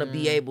they want to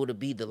be able to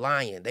be the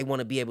lion. They want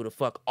to be able to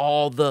fuck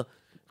all the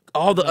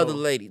other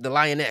ladies, the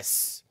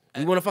lioness.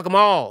 We want to fuck them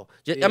all.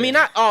 I mean,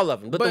 not all of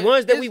them, but the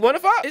ones that we want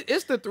to fuck.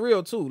 It's the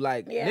thrill too.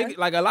 Like, Yeah. nigga,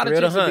 like a lot of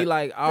Thrill to chicks would be hunt.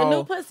 like, The new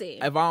oh, pussy.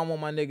 if I don't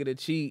want my nigga to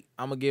cheat,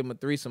 I'm gonna give him a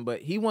threesome.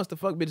 But he wants to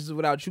fuck bitches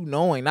without you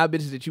knowing, not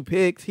bitches that you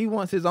picked. He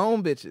wants his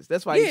own bitches.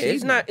 That's why. Yeah, he's cheating.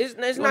 it's not He even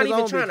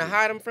want his trying own to bitches.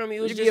 hide them from you.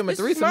 You It's give just, him a this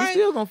is threesome, my, he's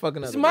still gonna fuck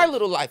another. This is my bitch.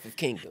 little life of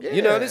kingdom.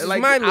 Yeah, This like,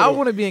 is my little. I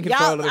want to be in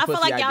control of the I pussy.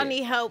 feel like y'all get.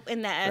 need help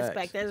in that Facts.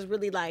 aspect. That is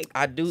really like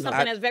I do.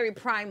 something that's very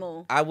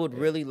primal. I would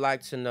really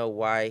like to know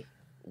why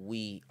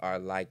we are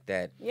like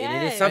that. And it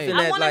Yes. is something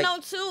I that want to like know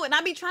too, and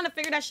I be trying to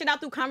figure that shit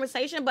out through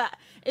conversation, but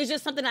it's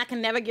just something I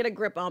can never get a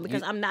grip on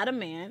because I'm not a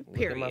man.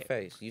 Period. Look at my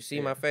face. You see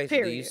my face? Do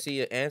Period. you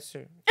see an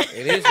answer?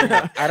 It is. or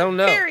not? I don't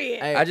know.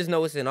 Period. Hey, I just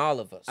know it's in all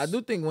of us. I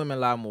do think women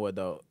lie more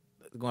though.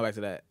 Going back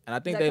to that, and I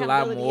think The they lie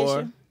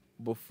accountability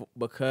more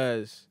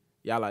because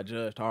y'all are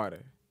judged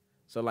harder.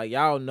 So like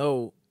y'all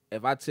know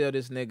if I tell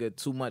this nigga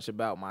too much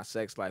about my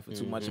sex life or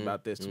too much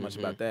about this, too much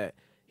about that,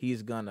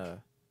 he's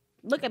gonna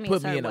Look at me.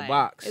 put a me in certain a way.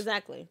 box.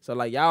 Exactly. So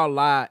like y'all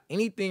lie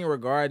anything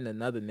regarding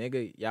another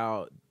nigga,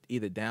 y'all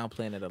either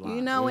downplaying it a lot.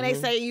 You know when they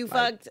say you like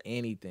fucked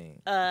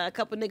anything. a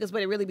couple niggas,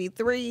 but it really be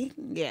 3,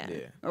 yeah, Yeah.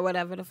 or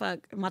whatever the fuck,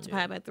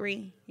 multiply by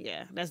 3,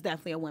 yeah, that's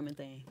definitely a women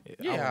thing.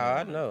 Yeah,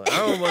 I know. I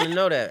don't want to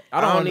know that.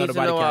 I don't wanna need know to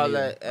know nobody all count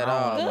that either. at I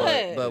all. don't wanna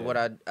know. Good. But what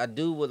I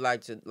do would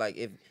like to like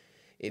if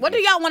What do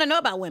y'all want to know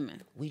about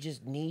women? we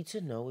just need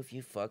to know if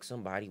you fuck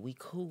somebody we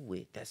cool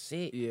with. That's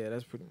it. Yeah,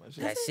 that's pretty much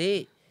it. That's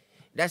it.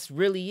 That's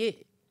really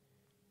it.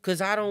 Cause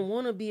I don't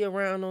want to be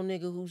around no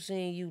nigga who's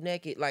seeing you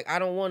naked. Like I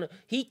don't want to.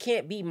 He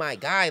can't be my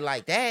guy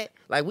like that.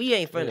 Like we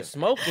ain't finna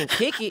smoke and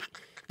kick it.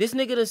 This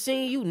nigga done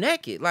seen you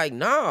naked. Like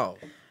no,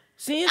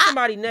 seeing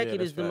somebody naked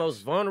that's is the facts.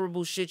 most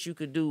vulnerable shit you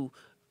could do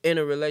in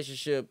a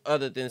relationship,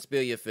 other than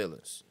spill your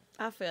feelings.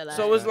 I feel like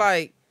So it's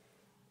like,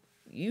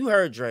 you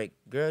heard Drake,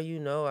 girl. You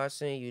know I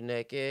seen you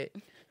naked.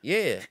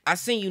 Yeah, I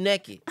seen you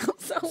naked.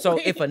 So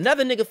if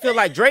another nigga feel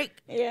like Drake,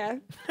 yeah,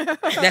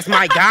 that's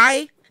my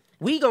guy.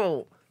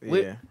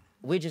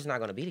 We're just not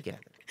gonna be together.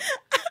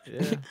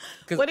 Yeah.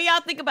 What do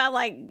y'all think about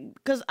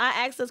because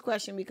I asked this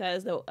question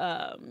because the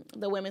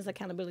women's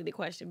accountability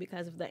question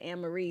because of the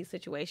Anne Marie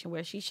situation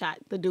where she shot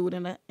the dude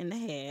in the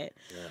head,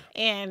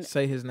 and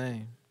say his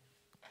name.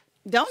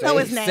 Don't know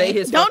his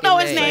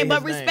name.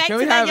 But respect Can to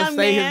we that have young a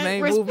say man. his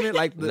name movement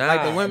like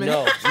the women?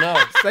 No.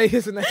 Say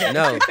his name.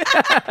 No,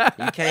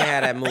 you can't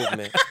have that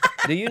movement.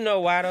 Do you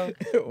know why though?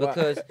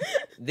 Because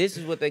this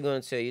is what they're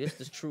gonna tell you. This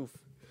is the truth.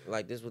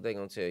 Like this is what they're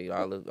gonna tell you.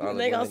 All the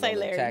women gonna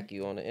attack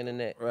you on the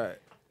internet. Right.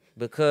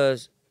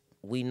 Because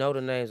we know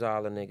the names of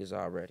all the niggas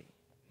already.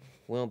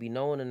 We don't be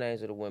knowing the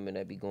names of the women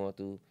that be going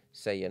through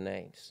say your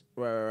names.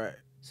 Right.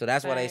 So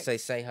that's why they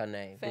say her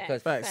name.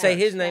 Because Facts. say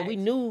his name. We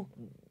knew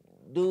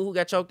dude who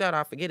got choked out.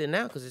 I forget it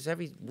now because it's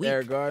every week.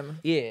 Eric Gardner.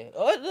 Yeah.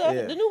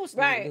 The newest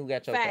nigga who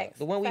got choked out.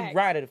 The one we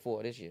rioted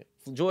for this year.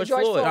 George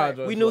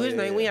Floyd. We knew his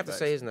name. We have to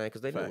say his name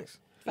because they knew it.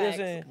 You know what I'm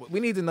saying? We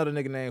need to know the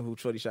nigga name who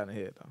Shorty shot in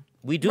the head though.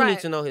 We do need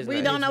to know his name.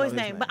 We don't know his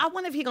name, but I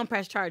wonder if he gonna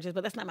press charges.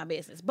 But that's not my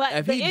business. But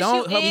if the he issue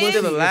don't, her is, pussy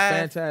still alive.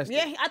 Fantastic.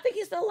 Yeah, I think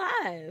he's still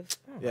alive.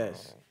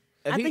 Yes.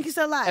 I think he's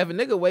still alive. If a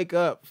nigga wake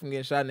up from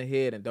getting shot in the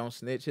head and don't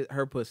snitch,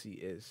 her pussy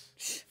is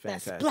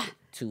fantastic. That's black.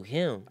 To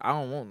him. I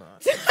don't want none.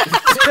 To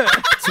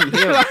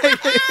him.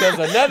 Because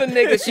another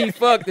nigga she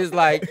fucked is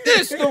like,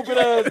 this stupid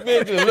ass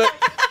bitch. Look,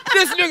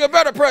 this nigga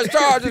better press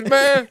charges,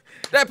 man.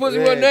 That pussy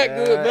wasn't that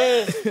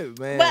good,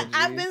 man. But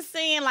I've been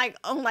seeing the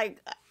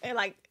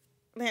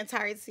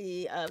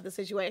entirety of the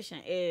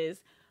situation is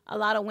a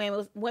lot of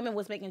women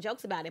was making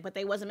jokes about it, but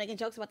they wasn't making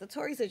jokes about the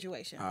Tory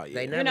situation. Oh yeah.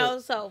 They never,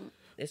 so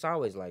it's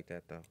always like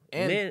that though.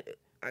 And men,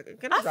 I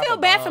feel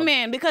bad for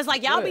men because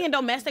y'all be in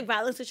domestic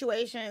violence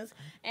situations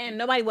and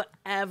nobody would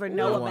ever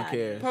know about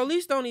it.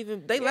 Police don't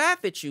even they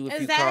laugh at you if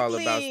you call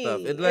about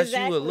stuff unless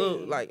you a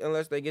little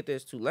unless they get there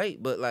it's too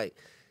late. But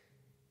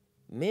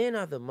men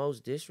are the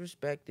most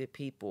disrespected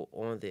people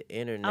on the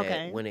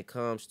internet when it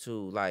comes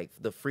to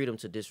the freedom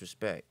to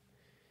disrespect.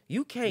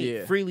 You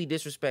can't freely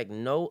disrespect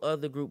no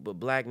other group but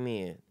black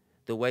men.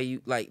 The way you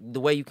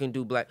can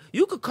do black.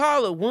 You could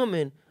call a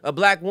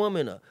black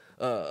woman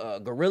a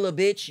gorilla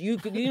bitch. You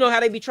know how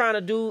they be trying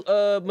to do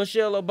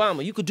Michelle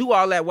Obama. You could do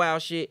all that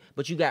wild shit,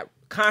 but you got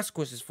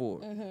consequences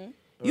for it. Mm-hmm.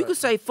 You could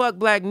say fuck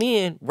black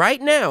men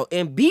right now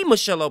and be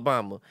Michelle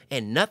Obama,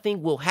 and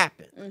nothing will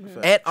happen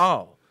at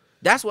all.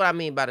 That's what I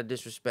mean by the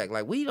disrespect.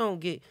 We don't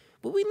get,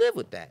 but we live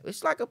with that.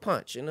 It's like a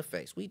punch in the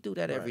face. We do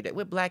that every day.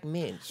 We're black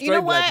men. You know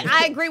what?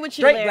 I agree with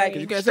you, Straight Larry. black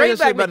men. You can't say that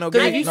shit about no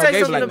gay. If you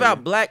say something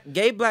about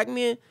gay black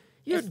men,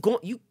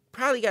 you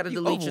probably got to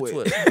delete your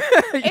Twitter.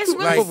 It's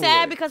really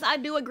sad because I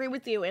do agree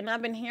with you, and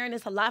I've been hearing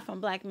this a lot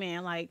from black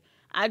men.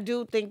 I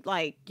do think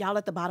y'all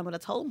at the bottom of the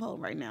totem pole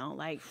right now.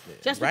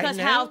 Just because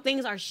how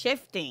things are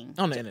shifting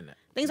on the internet.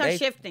 Things are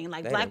shifting.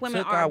 Black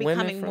women are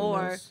becoming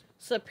more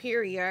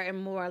superior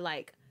and more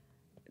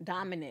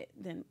dominant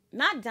than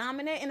not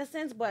dominant in a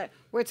sense, but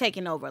we're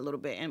taking over a little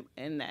bit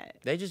in that.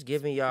 They just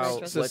giving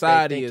y'all society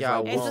what they think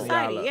y'all want.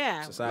 Society,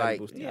 yeah.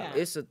 Society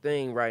it's a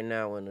thing right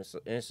now in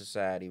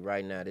society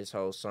right now. This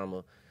whole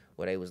summer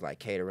where they was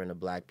catering to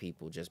black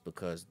people just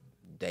because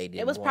they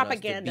didn't want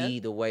propaganda. Us to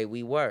be the way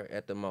we were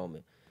at the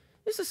moment.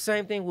 It's the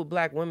same thing with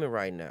black women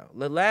right now.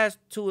 The last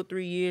 2 or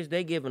 3 years,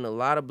 they giving a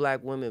lot of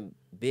black women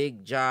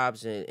big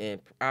jobs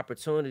and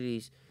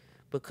opportunities.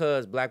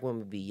 Because black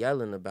women be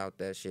yelling about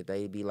that shit,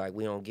 they be like,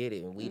 we don't get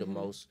it, and we the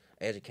most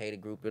educated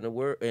group in the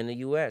world in the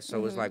U.S.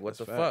 So it's what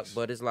the fuck?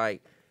 But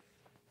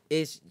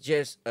it's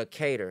just a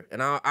cater,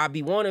 and I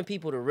be wanting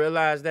people to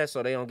realize that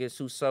so they don't get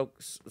too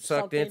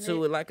sucked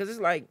into it. Cause it's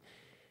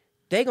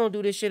they gonna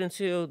do this shit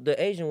until the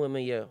Asian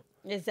women yell,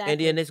 exactly, and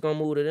then it's gonna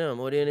move to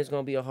them, or then it's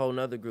gonna be a whole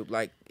nother group.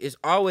 It's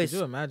always. Could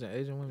you imagine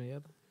Asian women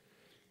yelling?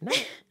 No,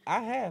 I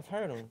have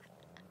heard them.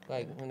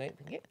 When they,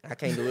 I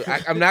can't do it.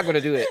 I'm not gonna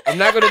do it. I'm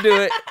not gonna do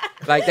it.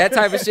 That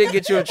type of shit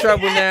get you in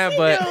trouble now.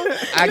 But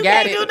I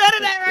got it. You can't do none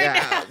of that right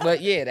now. But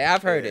yeah,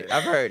 I've heard it.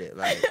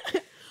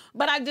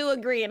 But I do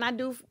agree, and I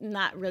do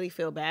not really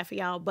feel bad for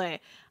y'all. But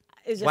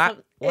it's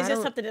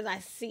just something that I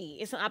see.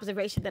 It's an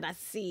observation that I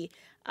see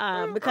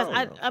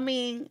because I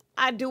mean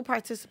I do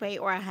participate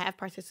or I have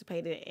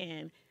participated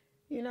in.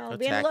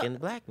 Attacking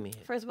black men.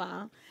 First of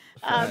all,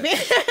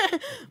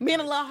 being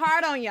a little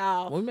hard on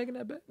y'all. We making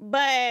that bet?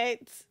 But.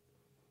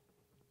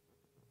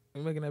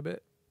 You making that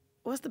bet?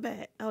 What's the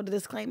bet? Oh, the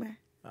disclaimer.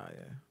 Oh,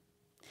 yeah.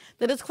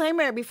 The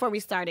disclaimer before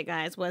we started,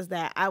 guys, was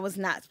that I was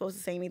not supposed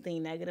to say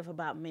anything negative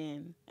about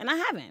men. And I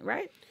haven't,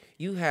 right?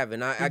 You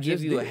haven't. I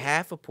give you a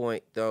half a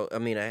point, though. I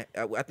mean, I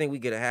think we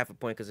get a half a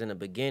point because in the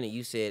beginning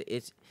you said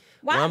it's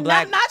one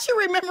black. Not you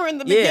remembering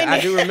the beginning. Yeah, I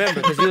do remember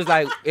because you was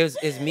like,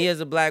 it's me as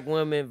a black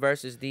woman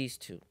versus these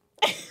two.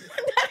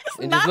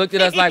 And just looked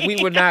at us like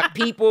we were not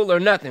people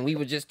or nothing. We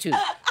were just two.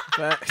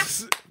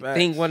 Facts.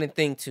 Thing 1 and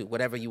thing 2,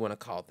 whatever you want to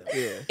call them.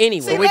 Yeah.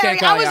 Anyway, See, we can't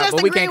call Larry, y'all,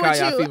 but we can't call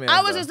y'all females.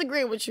 I was just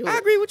agreeing with you. I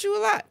agree with you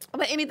a lot.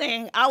 But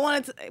anyway, I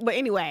wanted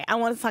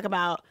to talk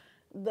about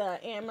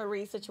the Anne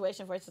Marie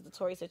situation versus the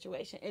Tory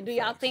situation? And do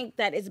y'all think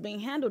that it's being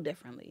handled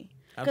differently?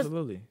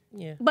 Absolutely.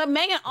 Yeah. But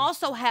Megan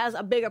also has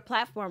a bigger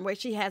platform where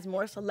she has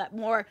more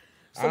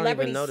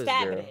celebrity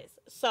status.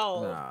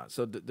 So nah.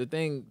 So the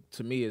thing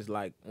to me is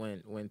like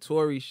when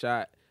Tory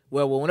shot.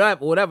 Well,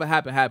 whatever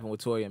happened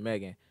with Tory and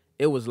Megan.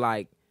 It was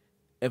like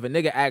if a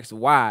nigga asked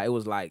why, it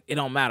was like it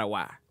don't matter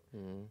why.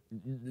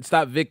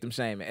 Stop victim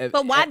shaming.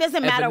 But why does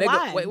it matter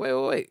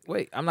why?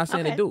 Wait. I'm not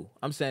saying it do.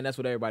 I'm saying that's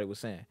what everybody was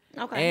saying.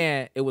 Okay.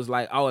 And it was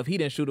like, oh, if he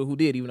didn't shoot her, who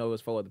did? Even though it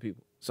was 4 other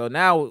people. So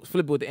now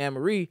flip it with the Anne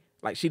Marie,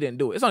 like she didn't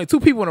do it. It's only 2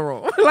 people in the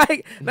room.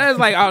 Like that's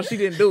like, oh, she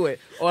didn't do it,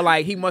 or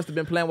like he must have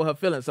been playing with her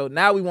feelings. So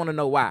now we want to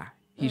know why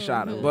he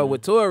shot her. But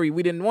with Tory,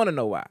 we didn't want to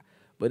know why.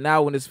 But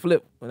now when it's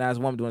flipped, when that's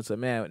woman doing to a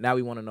man, now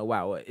we want to know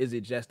why. Or is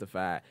it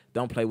justified?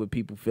 Don't play with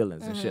people's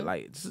feelings and shit.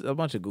 Like it's a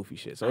bunch of goofy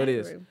shit. So it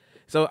is.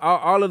 So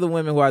all of the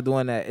women who are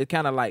doing that, it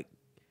kind of like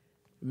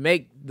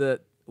make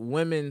the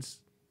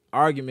women's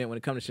argument when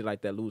it comes to shit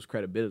like that lose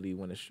credibility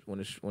when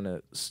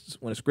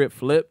a script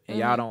flip and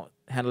y'all don't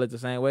handle it the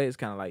same way. It's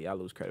kind of like y'all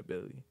lose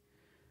credibility.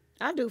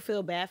 I do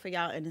feel bad for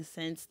y'all in the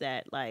sense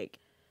that like.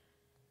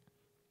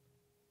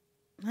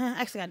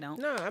 Actually, I don't.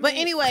 No, I mean, but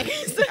anyway,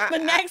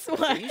 the next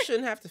one. You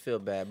shouldn't have to feel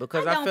bad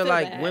because I feel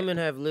like women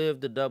have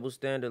lived the double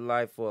standard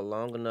life for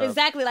long enough.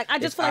 Exactly. Like I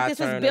just feel like this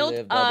is built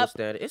up.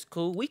 It's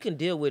cool. We can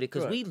deal with it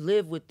because we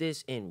live with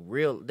this in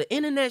real. The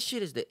internet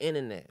shit is the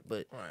internet,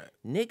 but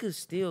niggas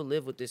still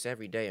live with this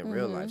every day in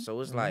real life. So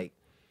it's like,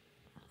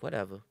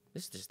 whatever.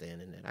 It's just the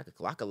internet. I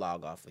could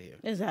log off of here.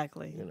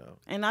 Exactly. You know.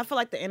 And I feel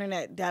like the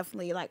internet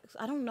definitely like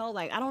I don't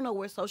know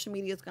where social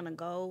media is gonna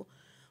go.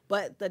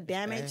 But the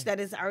damage that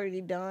is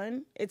already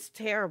done, it's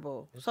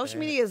terrible. Social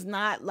media is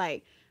not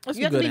like,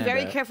 you have to be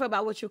very careful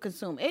about what you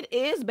consume. It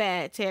is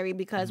bad, Terry,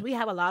 because we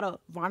have a lot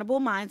of vulnerable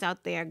minds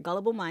out there,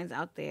 gullible minds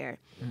out there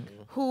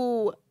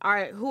who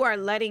are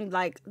letting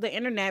like the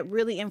internet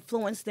really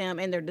influence them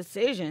in their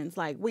decisions.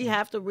 Like we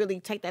have to really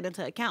take that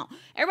into account.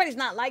 Everybody's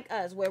not like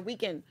us where we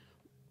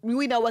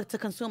know what to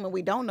consume and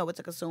we don't know what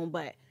to consume,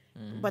 but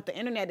the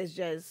internet is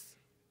just...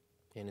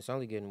 And it's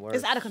only getting worse.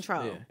 It's out of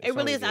control. Yeah, it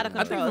really is out of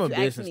control. I think from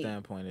a business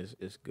standpoint,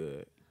 it's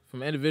good.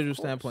 From an individual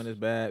standpoint, it's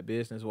bad.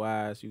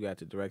 Business-wise, you got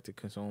the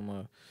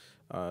direct-to-consumer.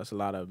 It's a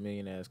lot of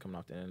millionaires coming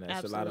off the internet.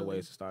 Absolutely. It's a lot of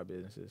ways to start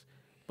businesses.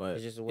 But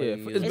it's just a way you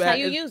use it. It's how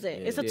you use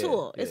it. It's a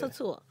tool. It's a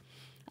tool.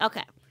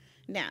 Okay.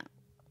 Now,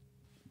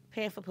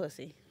 paying for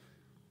pussy.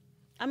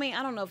 I mean,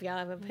 I don't know if y'all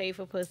ever paid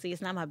for pussy.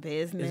 It's not my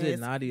business. Is it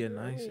naughty or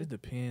nice? It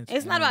depends.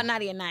 It's not about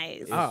naughty or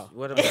nice. Oh.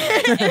 What about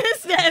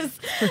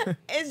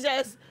it's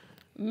just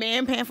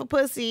man paying for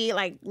pussy,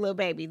 like Lil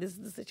Baby. This is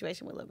the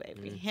situation with Lil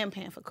Baby. Him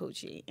paying for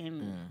coochie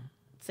and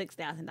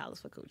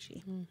 $6,000 for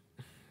coochie.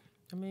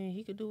 I mean,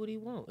 he could do what he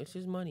want. It's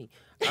his money.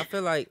 I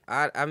feel like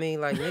I mean,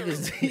 like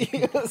niggas. You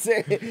know what I'm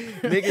saying?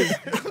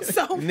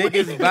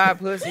 Niggas buy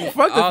pussy.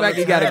 Fuck the fact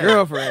he got a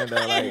girlfriend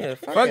though. Like,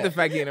 fuck the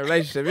fact he in a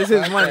relationship. It's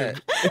his money.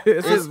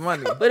 It's his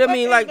money. But I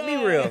mean, like, be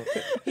real.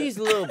 He's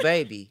Lil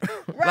Baby.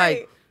 Right.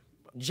 Like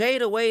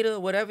Jada Waiter,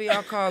 whatever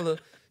y'all call her.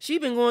 She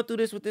been going through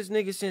this with this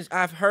nigga since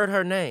I've heard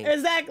her name.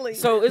 Exactly.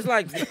 So it's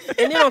like,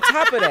 and then on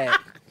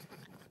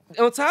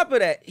top of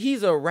that,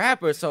 he's a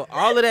rapper. So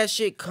all of that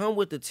shit come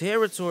with the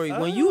territory.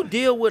 When you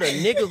deal with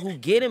a nigga who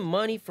getting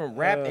money from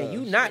rap and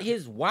you not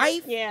his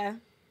wife, yeah.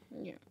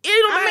 It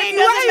don't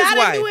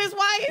matter if you his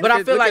wife. But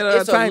I feel like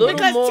it's a little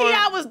because more.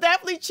 T.I. was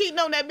definitely cheating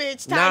on that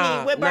bitch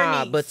Tiny with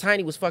Bernice. Nah, but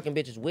Tiny was fucking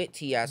bitches with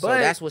T.I. So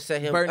that's what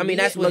set him. I mean,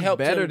 that's what helped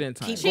better him than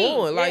Tiny. keep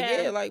going.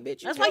 Like, like,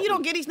 bitch. That's why you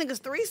don't get these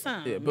niggas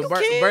threesome. Yeah, but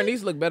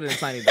Bernice look better than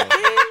Tiny though.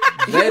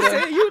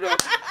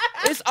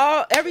 It's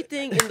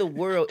everything in the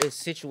world is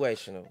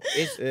situational.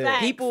 It's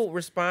people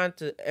respond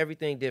to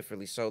everything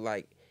differently. So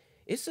like,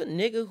 it's a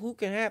nigga who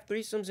can have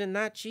threesomes and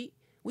not cheat.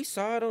 We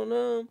saw it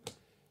on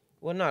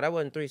Well, no, that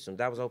wasn't threesome.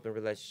 That was open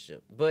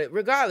relationship. But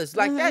regardless,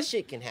 like that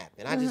shit can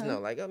happen. I just know.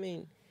 Like, I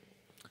mean,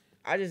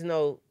 I just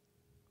know.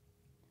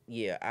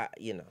 Yeah,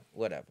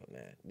 whatever,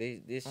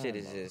 man. This shit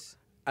is just.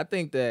 I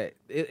think that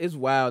it's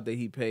wild that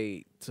he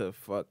paid to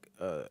fuck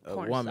a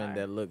woman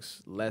that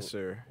looks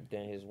lesser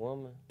than his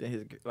woman. Than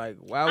his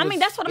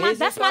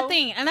that's my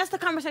thing, and that's the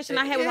conversation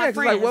I had with my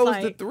friends. Like, what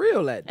was the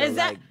thrill at? Though?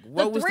 Exactly. Like,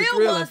 what was the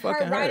thrill in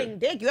fucking her riding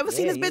dick. You ever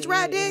seen this bitch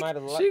ride dick?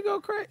 She go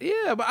crazy.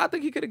 Yeah, but I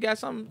think he could have got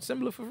something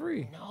similar for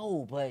free.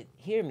 No, but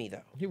hear me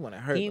though. He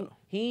wanted her.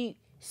 He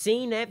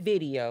seen that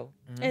video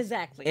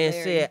exactly and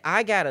said,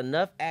 "I got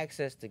enough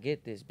access to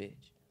get this bitch.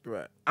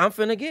 Right. I'm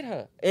finna get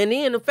her." And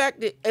then the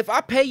fact that if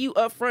I pay you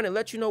up front and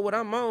let you know what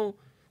I'm on,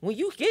 when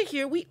you get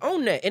here, we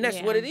own that, and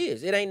that's what it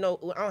is. It ain't no.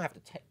 I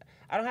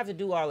don't have to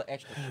do all the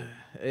extra shit.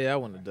 Yeah, I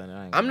wouldn't have done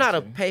it. I'm not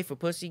a pay for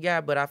pussy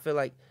guy, but I feel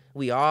like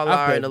we all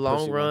are in the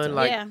long run.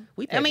 Like,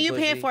 we pay you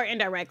paying for it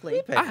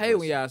indirectly. I hate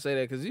when y'all say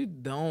that because you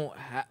don't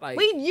have like.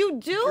 You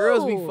do.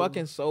 Girls be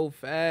fucking so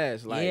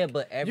fast. Like, yeah,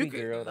 but every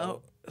girl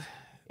though.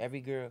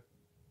 Every girl,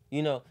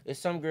 there's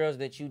some girls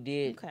that you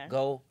did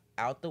go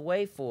out the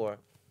way for.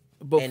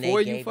 Before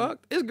you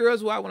fucked? It's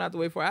girls who I went out the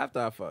way for after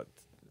I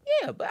fucked.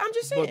 Yeah, but I'm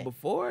just saying. But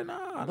before,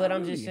 nah. But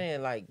I'm just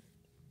saying, like.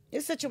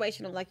 It's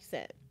situational, like you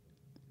said.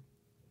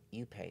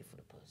 you pay for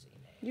the pussy,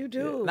 man. You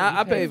do. Nah,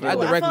 I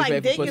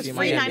directly pay for pussy in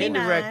Miami.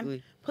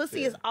 $3.99.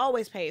 Pussy is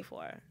always paid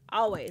for.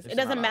 Always. It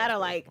doesn't matter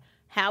like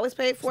how it's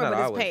paid for,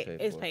 but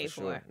it's paid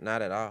for. Sure.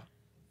 Not at all.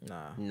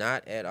 Nah.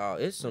 Not at all.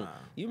 It's some.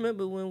 You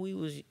remember when we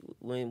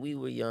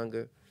were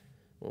younger,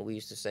 when we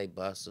used to say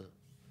busser?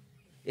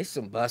 It's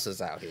some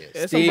busters out here.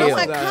 Still.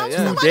 Like,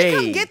 somebody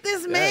come get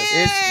this man.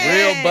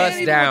 It's real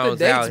bust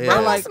downs out here.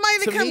 I want somebody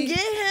to come get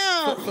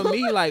him. For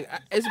me, like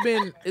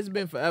it's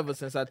been forever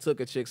since I took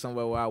a chick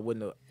somewhere where I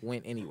wouldn't have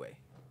went anyway.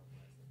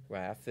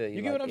 Right, I feel you.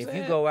 You get what I'm saying?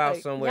 If you go out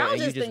like, somewhere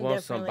and you just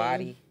want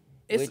somebody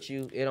with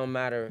you, it don't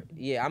matter.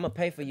 Yeah, I'm gonna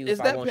pay for you if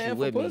I want you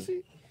with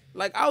me.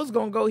 Like I was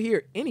gonna go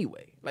here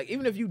anyway. Like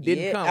even if you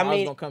didn't come, I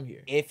was gonna come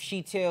here. If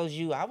she tells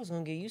you I was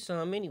gonna give you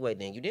some anyway,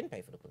 then you didn't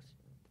pay for the pussy.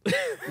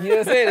 You know what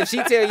I'm saying? If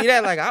she tell you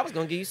that, like I was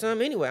gonna give you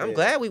some anyway. I'm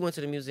glad we went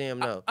to the museum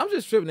though. I'm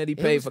just tripping that he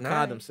paid for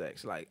condom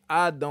sex. Like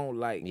I don't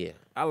like. Yeah.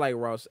 I like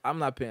Ross. I'm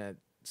not paying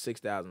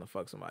 $6,000 to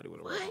fuck somebody with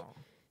a rub on.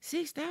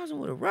 $6,000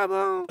 with a rub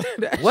on?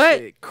 What?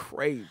 Shit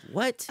crazy.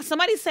 What?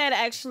 Somebody said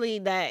actually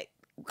that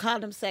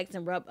condom sex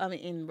and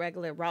in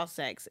regular raw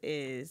sex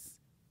is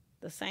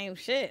the same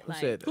shit.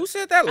 Who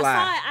said that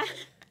lie?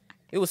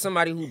 It was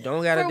somebody who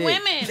don't got a dick. For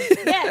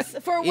women, yes.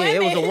 For women. Yeah,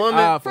 it was a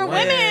woman. For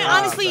women,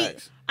 honestly,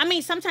 I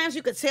mean, sometimes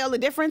you could tell the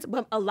difference,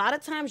 but a lot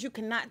of times you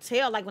cannot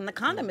tell, like when the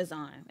condom is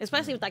on,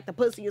 especially if like the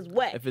pussy is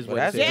wet. If it's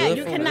wet,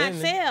 you cannot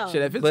tell.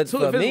 Shit, if it's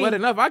wet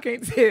enough, I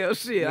can't tell.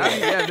 Shit, I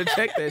have to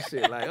check that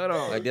shit. Like, hold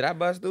on. Like, did I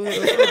bust through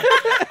it?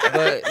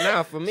 But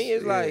nah, for me,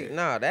 it's like,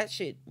 nah, that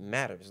shit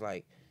matters.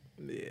 Like,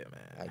 yeah,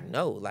 man. Like,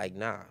 no, like,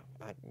 nah,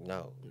 like,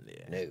 no,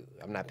 no,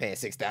 I'm not paying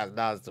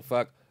 $6,000 to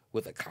fuck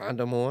with a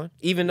condom on,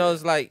 even though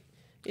it's like.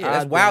 Yeah,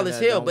 that's wild as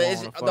hell,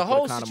 but the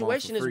whole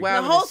situation is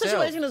wild. The whole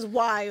situation is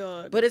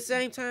wild. But at the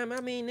same time, I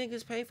mean,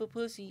 niggas pay for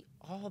pussy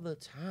all the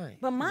time.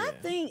 But my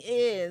thing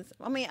is,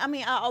 I mean,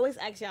 I always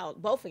ask y'all,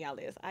 both of y'all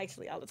is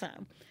actually all the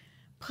time.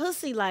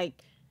 Pussy, like,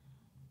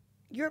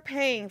 you're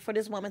paying for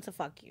this woman to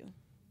fuck you.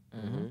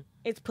 Mm-hmm.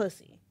 It's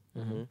pussy.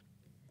 Mm-hmm.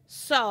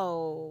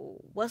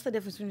 So, what's the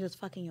difference between just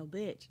fucking your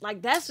bitch?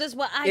 Like, that's just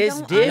what I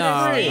don't different.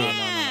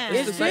 understand. No.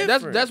 It's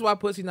different. That's why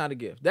pussy not a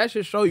gift. That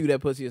should show you that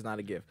pussy is not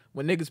a gift.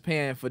 When niggas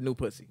paying for new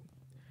pussy.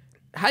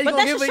 But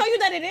that should show you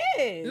that it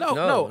is.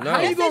 No.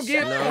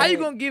 How you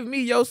gonna give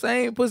me your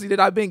same pussy that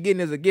I've been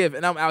getting as a gift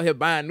and I'm out here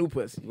buying new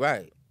pussy?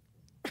 Right.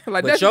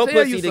 Like, but your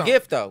pussy the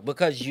gift though,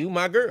 because you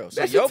my girl.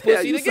 So your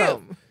pussy the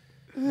gift.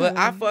 But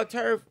I fucked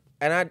her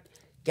and I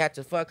got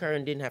to fuck her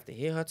and didn't have to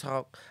hear her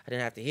talk. I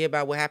didn't have to hear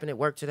about what happened at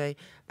work today.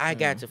 I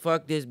got to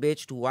fuck this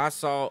bitch who I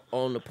saw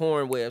on the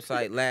porn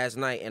website last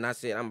night, and I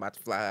said I'm about to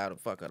fly out and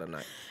fuck her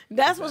tonight.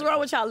 That's what's wrong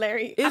with y'all,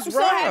 Larry. It's I'm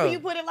wrong. so happy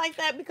you put it like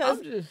that because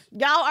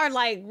y'all are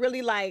like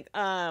really like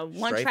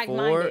one track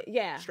minded.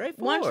 Yeah,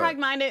 straightforward. One track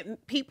minded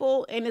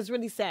people, and it's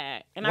really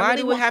sad. And why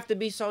do it have to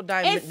be so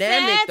dynamic? It's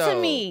sad to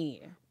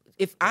me.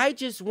 If I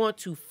just want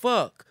to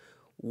fuck,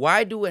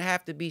 why do it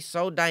have to be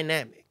so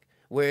dynamic?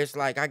 Where it's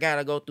like, I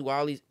gotta go through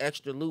all these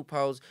extra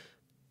loopholes.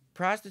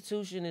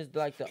 Prostitution is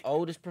like the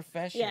oldest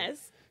profession.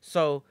 Yes.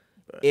 So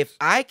if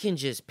I can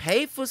just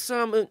pay for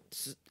some,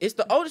 it's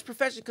the oldest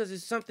profession because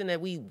it's something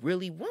that we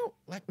really want.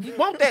 Like, we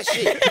want that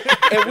shit.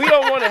 And we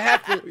don't want to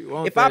have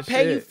to, if I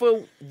pay you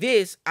for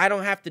this, I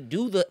don't have to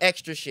do the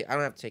extra shit. I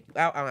don't have to take you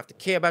out. I don't have to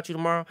care about you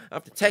tomorrow. I don't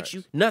have to text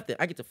you. Nothing.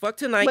 I get to fuck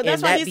tonight. But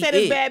that's why he said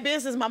it's bad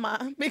business,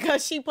 mama.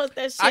 Because she put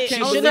that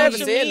shit on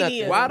social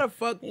media. Why the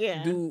fuck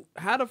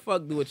how the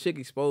fuck do a chick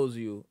expose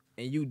you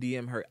and you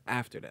DM her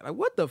after that? Like,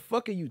 what the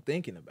fuck are you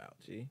thinking about,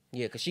 G?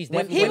 Yeah, because she's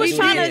definitely he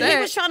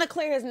was trying to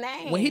clear his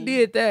name. When he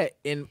did that,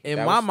 in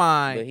my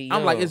mind,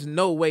 I'm like, it's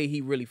no way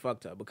he really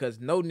fucked her because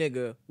no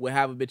nigga would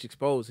have a bitch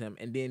expose him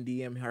and then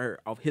DM her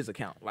off his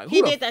account. Like,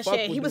 he did that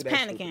shit. He was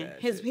panicking.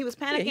 He was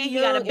panicking. He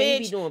got a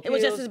bitch. It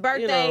was just his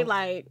birthday. You know,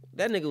 like,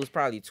 that nigga was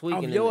probably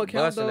tweaking and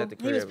busting at the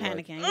crib. He was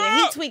panicking.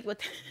 Yeah, he tweaked with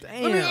that.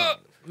 Damn.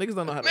 Niggas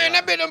don't know how to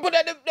that bitch done put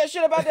that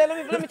shit about that.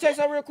 Let me text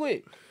her real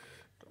quick.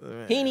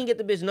 Man. He didn't even get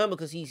the bitch number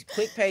because he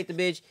quick paid the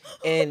bitch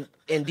and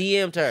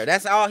DM'd her.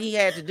 That's all he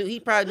had to do. He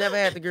probably never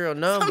had the girl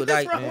number.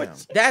 Like,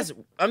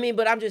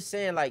 but I'm just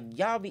saying, like,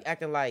 y'all be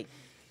acting like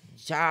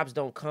jobs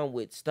don't come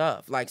with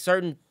stuff. Like,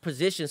 certain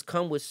positions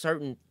come with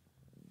certain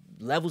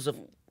levels of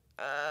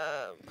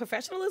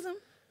professionalism.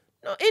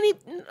 No,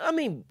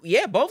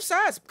 both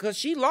sides, because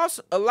she lost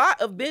a lot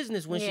of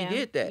business when she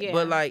did that. Yeah.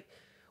 But like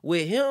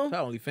with him,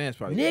 OnlyFans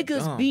probably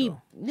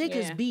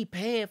niggas be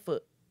paying for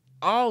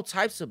all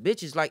types of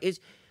bitches. Like,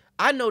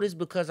 I know this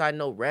because I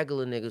know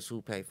regular niggas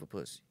who pay for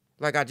pussy.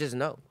 Like, I just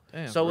know.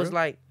 Damn, so it's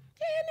like,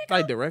 nigga.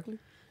 Like directly?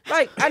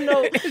 Like, I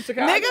know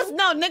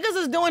niggas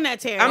is doing that,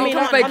 Terry. I mean,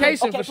 on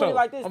vacation for sure.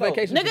 Like this, on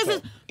vacation, niggas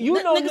is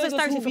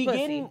niggas who be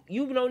getting,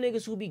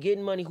 niggas who be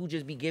getting money who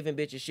just be giving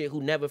bitches shit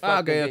who never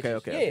fuck with bitches.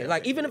 Okay.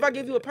 Like, even if I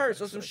give you a purse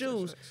or some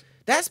shoes,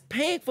 that's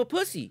paying for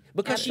pussy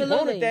because she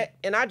wanted that,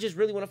 and I just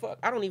really want to fuck.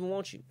 I don't even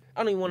want you. I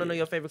don't even want to know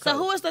your favorite color.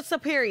 So who is the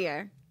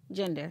superior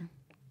gender?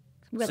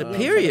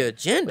 Superier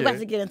gender? We're about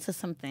to get into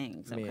some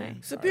things, okay? Yeah.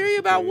 Superior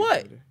about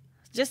what?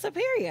 Just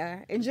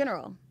superior in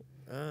general.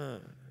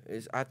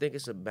 I think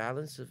it's a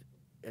balance of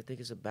I think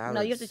it's a balance.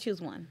 No, you have to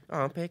choose one.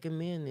 Oh, I'm picking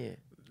men there.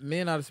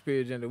 Men are the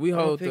superior gender. We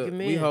hold the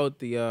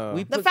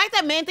fact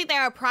that men think they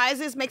are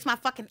prizes makes my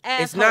fucking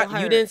asshole It's not.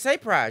 hurt. You didn't say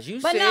prize.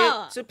 You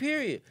said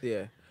superior.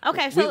 Yeah.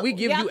 Okay, so we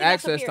give you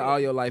access to all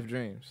your life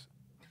dreams.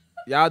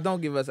 Y'all don't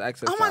give us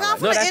access. Oh my God,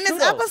 to I'm gonna end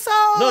this episode.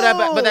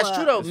 No, but that's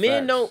true though. That's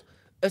Men facts. don't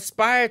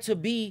aspire to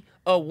be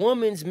a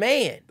woman's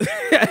man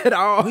at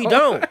all. We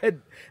don't.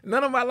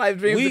 None of my life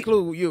dreams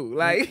include you.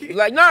 Like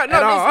no.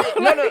 I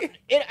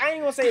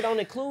ain't gonna say it don't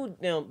include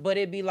them, but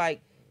it'd be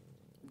like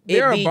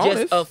it'd be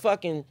just a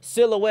fucking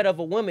silhouette of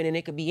a woman, and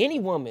it could be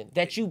any woman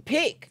that you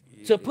pick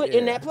to put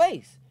in that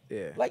place.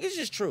 Yeah, like it's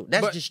just true.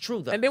 That's just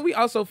true though. And then we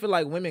also feel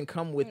like women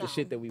come with the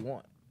shit that we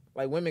want.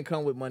 Like women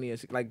come with money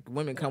and like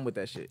women come with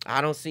that shit.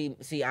 I don't see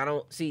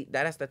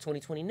that's the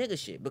 2020 nigga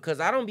shit because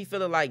I don't be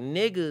feeling like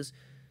niggas.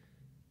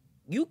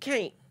 You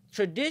can't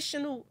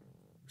traditional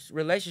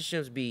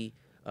relationships be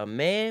a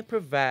man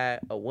provide,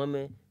 a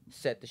woman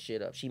set the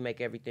shit up. She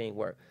make everything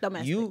work.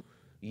 Domestic.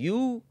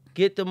 You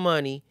get the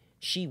money,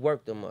 she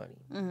work the money,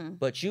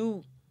 but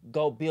you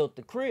go build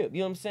the crib. You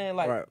know what I'm saying?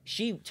 Like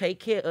she take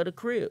care of the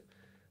crib.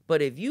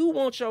 But if you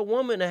want your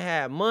woman to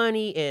have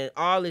money and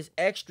all this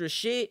extra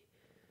shit,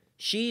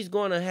 she's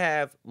gonna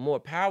have more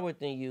power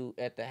than you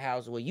at the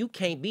house where you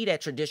can't be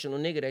that traditional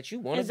nigga that you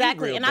want to be.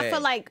 Exactly. And bad. I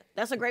feel like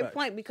that's a great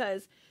point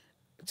because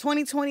the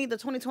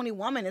 2020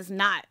 woman is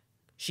not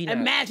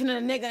imagining a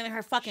nigga in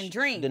her fucking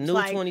dreams. The new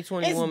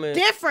 2020 woman it's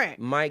different.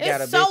 Might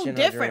got a so bitch in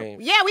different. her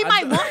dreams. Yeah, we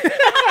might want.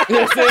 You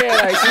know what I'm saying?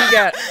 Like she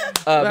got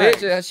a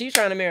bitch. She's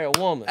trying to marry a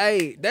woman.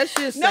 Hey, that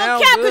shit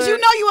sound no cap, because good. you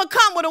know you would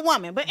come with a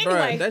woman. But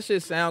anyway, that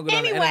shit sound good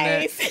on the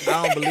internet.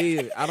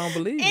 I don't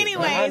believe it.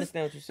 Anyways, I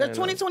understand what you're saying. The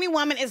 2020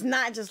 woman is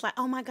not just like,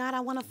 oh my God,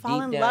 I want to fall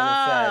Deep in down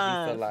love.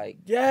 inside, you feel like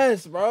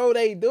yes, bro,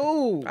 they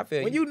do. I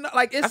feel when you. you know,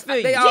 like it's I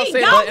feel they you. all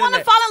say y'all want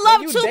to fall in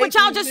love too, but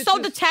y'all dating just so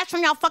bitches- detached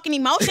from y'all fucking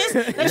emotions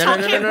that y'all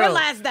can't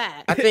realize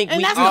that. I think and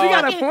we that's all the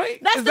got a fucking- point?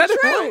 That's Is the that a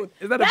truth. point?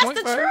 Is that a That's point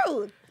the for her?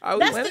 truth. Are we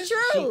That's winning?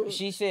 the truth.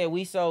 She said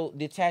we so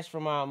detached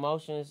from our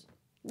emotions.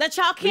 That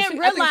y'all can't I think she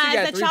realize got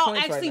that 3 y'all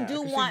points right actually now, do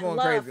 'cause she's want going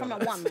love crazy from a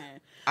on us. woman.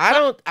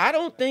 I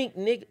don't think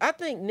I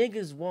think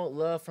niggas want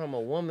love from a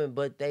woman,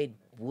 but they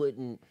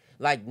wouldn't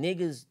like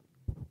niggas.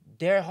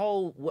 Our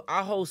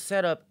whole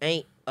setup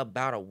ain't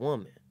about a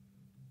woman.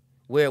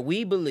 Where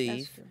we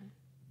believe,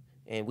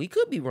 and we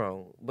could be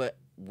wrong, but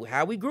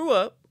how we grew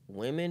up,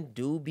 women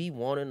do be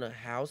wanting a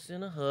house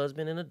and a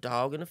husband and a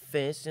dog and a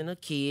fence and a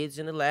kids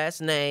and a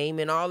last name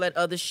and all that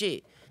other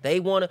shit.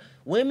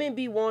 Women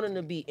be wanting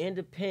to be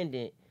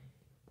independent,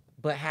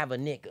 but have a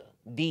nigga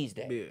these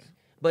days. Yeah.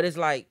 But it's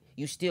like,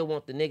 you still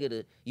want the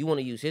nigga you want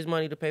to use his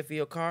money to pay for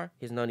your car,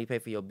 his money to pay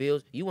for your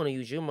bills. You want to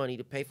use your money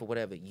to pay for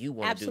whatever you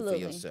want to do for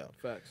yourself.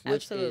 Facts.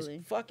 Which is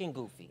fucking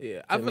goofy.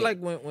 Yeah, I feel like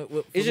when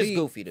it's just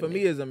goofy to me. For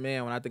me as a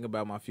man, when I think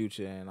about my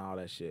future and all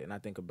that shit, and I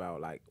think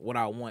about like what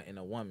I want in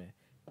a woman,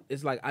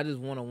 it's like I just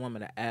want a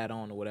woman to add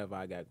on to whatever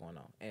I got going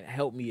on and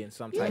help me in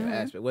some type of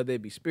aspect, whether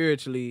it be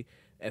spiritually,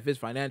 if it's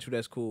financial,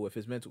 that's cool. If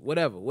it's mental,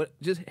 whatever.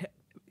 Just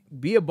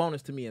be a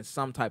bonus to me in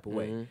some type of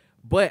way.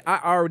 But I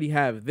already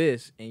have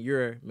this, and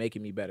you're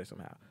making me better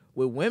somehow.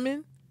 With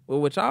women, with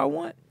what y'all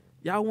want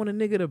a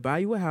nigga to buy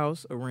you a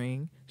house, a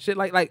ring, shit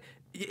a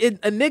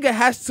nigga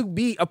has to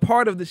be a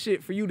part of the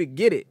shit for you to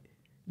get it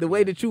the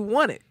way that you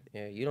want it.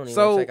 Yeah, you don't even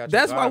so take out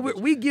that's your why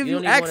we give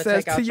you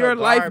access to your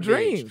life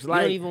dreams. You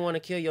don't even want to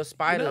kill your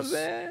spiders. You know what I'm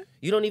saying?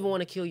 You don't even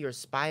want to kill your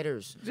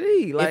spiders.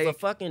 Gee, like if a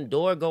fucking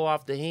door go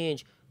off the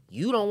hinge,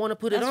 you don't want to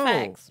put it on.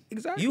 Facts.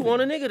 Exactly. You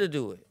want a nigga to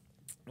do it.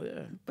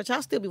 Yeah. But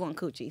y'all still be wanting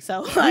coochie,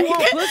 so you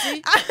want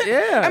pussy.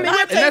 Yeah. I mean,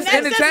 that's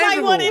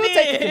interchangeable. Like we'll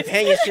take the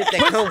companionship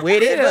that come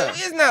with it, but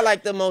it's not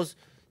like the most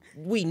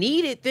we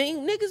needed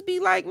thing. Niggas be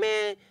like,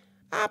 man,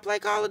 I play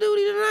Call of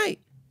Duty tonight.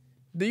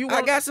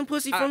 I got some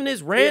pussy from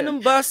this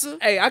random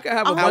busser. Hey, I can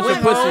have a bunch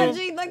of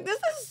pussy. Like this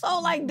is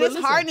so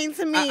disheartening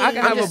to me. I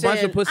can have a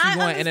bunch of pussy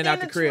going in and out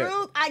the crib.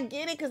 Truth. I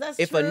get it because that's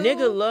if true. a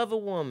nigga love a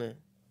woman,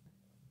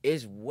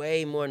 it's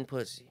way more than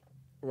pussy.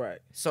 Right.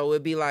 So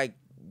it'd be like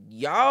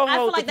y'all. I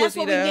feel like that's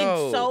what we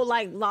get so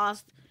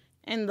lost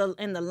in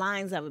the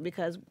lines of it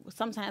because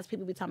sometimes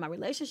people be talking about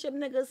relationship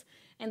niggas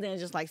and then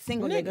just like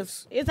single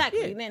niggas.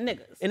 Exactly. Yeah. Then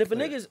niggas. And if a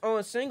nigga's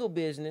on single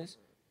business,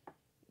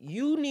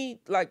 you need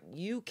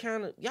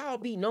y'all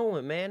be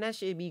knowing, man. That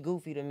shit be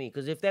goofy to me.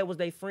 Cause if that was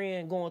their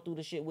friend going through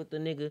the shit with the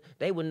nigga,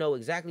 they would know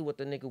exactly what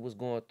the nigga was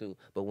going through.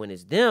 But when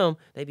it's them,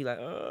 they be like,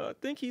 I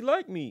think he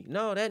like me.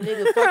 No, that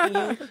nigga fucking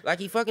you like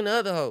he fucking the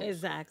other hoes.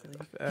 Exactly.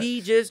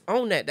 He just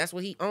own that. That's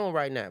what he own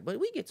right now. But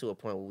we get to a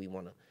point where we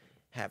want to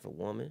have a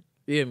woman.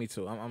 Yeah, me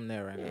too. I'm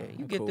there right now. You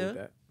I'm get cool there. With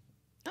that.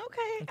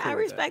 Okay, I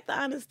respect the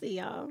honesty,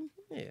 y'all.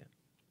 Yeah.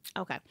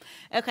 Okay.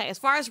 As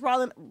far as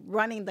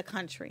running the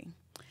country,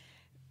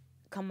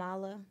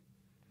 Kamala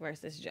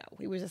versus Joe.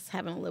 We were just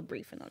having a little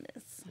briefing on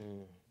this.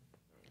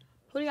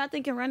 Who do y'all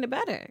think can run it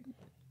better?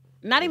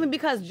 Not even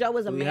because Joe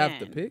is a man. We have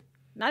to pick.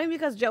 Not even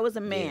because Joe is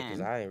a man. Yeah,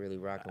 because I ain't really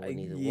rocking with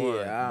neither one.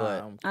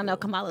 But I know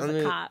Kamala's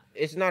a cop.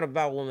 It's not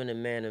about woman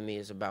and man to me.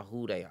 It's about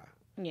who they are.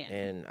 Yeah.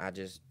 And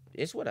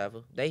it's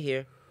whatever. They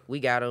here. We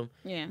got them.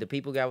 Yeah. The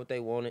people got what they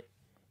wanted.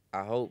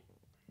 I hope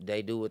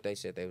they do what they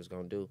said they was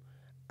gonna do.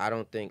 I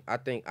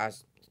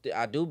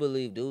do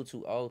believe dude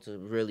too old to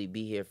really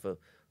be here for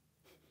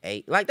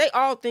 8. Like they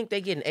all think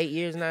they getting 8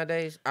 years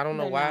nowadays. I don't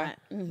know why,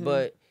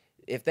 but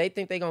if they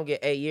think they gonna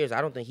get 8 years,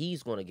 I don't think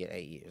he's gonna get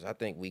 8 years. I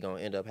think we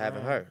gonna end up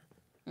having her,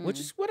 which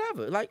is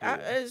whatever. Like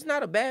it's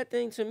not a bad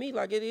thing to me.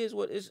 Like it is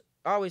what it's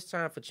always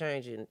time for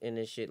change in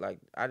this shit. Like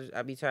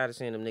I be tired of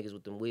seeing them niggas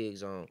with them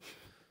wigs on.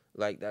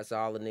 Like that's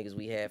all the niggas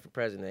we had for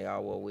president. They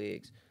all wore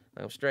wigs.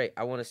 Like, I'm straight.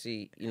 I want to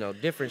see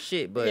different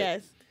shit, but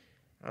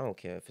I don't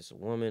care if it's a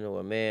woman or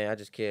a man. I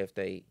just care if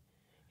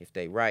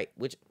they right,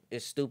 which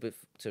is stupid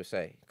to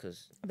say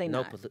because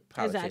no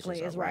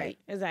politicians are right.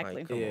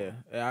 Exactly. Like,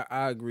 yeah,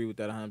 I agree with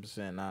that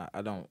 100%.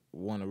 I don't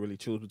want to really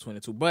choose between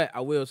the two, but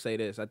I will say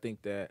this: I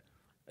think that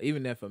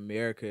even if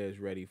America is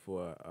ready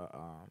for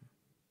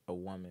a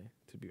woman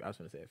to be, I was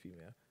going to say a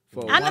female,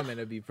 for a woman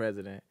to be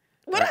president.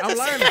 I'm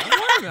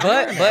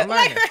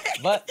learning.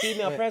 But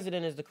female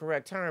president is the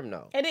correct term,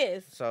 though. It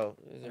is. So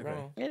is it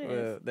wrong? It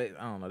is. Well,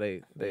 I don't know.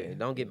 They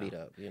don't get beat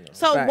up.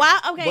 So right. why?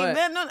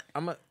 Okay,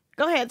 no.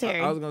 Go ahead,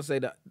 Terry. I was gonna say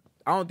that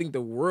I don't think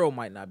the world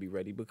might not be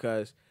ready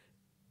because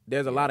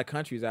there's a lot of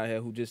countries out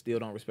here who just still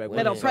don't respect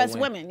women. They don't press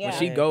women. Yeah. When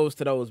she goes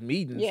to those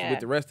meetings with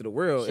the rest of the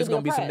world, it's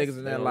gonna be some niggas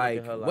in there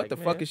like, what the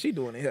fuck is she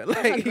doing in here?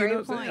 Like, you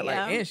know what I'm saying? Like,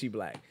 and she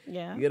black.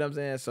 Yeah. You know what I'm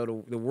saying?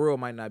 So the world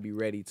might not be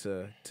ready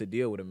to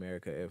deal with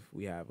America if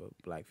we have a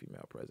black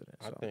female president.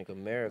 So. I think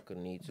America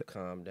needs to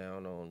calm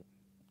down on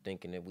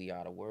thinking that we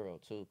out of world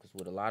too, because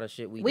with a lot of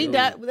shit we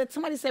do.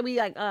 Somebody said we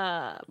like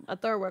a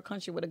third world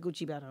country with a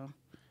Gucci belt on.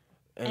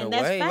 In a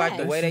way, like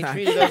the way they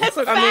treated us.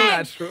 I mean,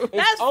 not true.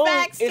 That's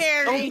facts,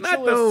 Terry.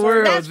 Not third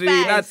world, G.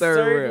 Not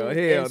third world.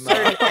 Hell no.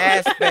 Certain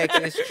aspects,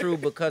 it's true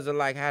because of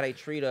like how they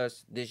treat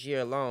us this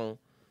year alone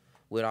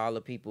with all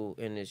the people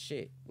in this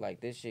shit.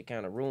 Like this shit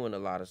kind of ruined a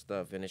lot of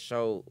stuff, and it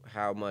showed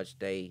how much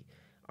they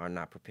are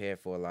not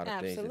prepared for a lot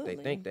of things that they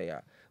think they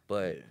are.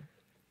 But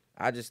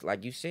I just,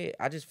 like you said,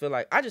 I just feel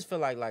like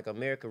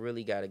America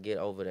really got to get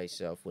over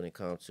themselves when it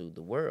comes to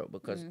the world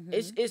because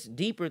it's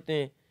deeper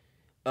than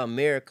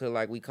America,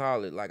 like we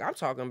call it. Like I'm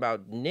talking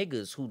about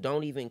niggas who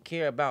don't even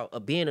care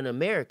about being an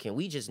American.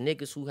 We just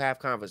niggas who have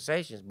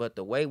conversations, but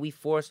the way we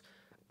force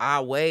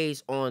our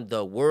ways on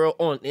the world,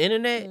 on the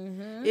internet,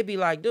 it'd be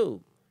like,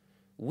 dude,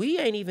 we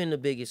ain't even the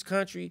biggest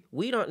country.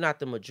 We not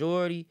the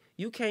majority.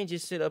 You can't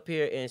just sit up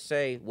here and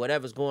say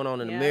whatever's going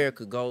on in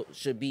America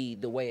should be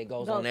the way it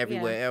goes on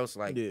everywhere else.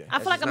 Like I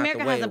feel like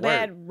America has a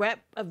bad rep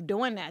of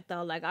doing that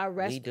though. Like our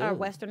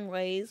Western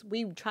ways,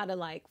 we try to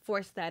like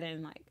force that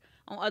in like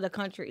on other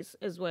countries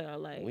as well.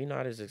 Like we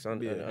not as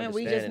understanding as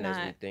we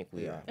think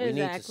we are. Exactly. We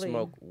need to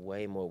smoke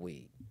way more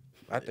weed.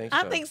 I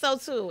think so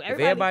too. If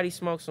everybody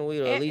smoked some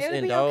weed or at least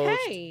indulged,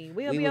 we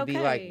would be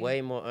like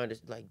way more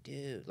like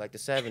dude, like the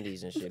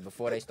 70s and shit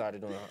before they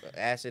started doing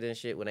acid and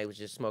shit when they was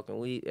just smoking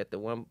weed at the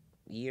 1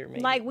 year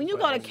maybe. Like when you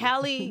go to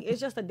Cali, it's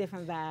just a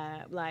different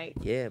vibe. Like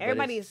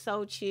everybody is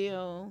so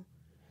chill.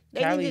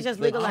 They need to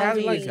just legalize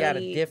weed. Cali's got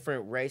a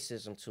different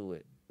racism to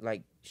it.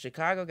 Like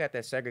Chicago got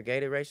that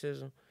segregated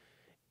racism.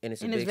 And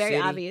it's a big very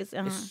city. obvious.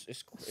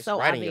 It's so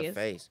right obvious. in your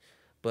face.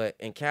 But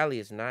in Cali,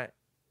 it's not.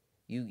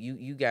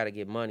 You got to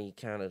get money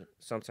kind of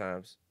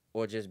sometimes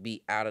or just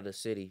be out of the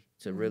city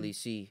to really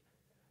see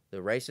the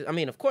racism. I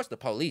mean, of course, the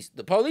police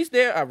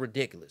there are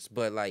ridiculous.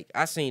 But, like,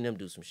 I seen them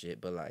do some shit.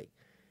 But, like,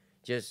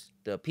 just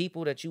the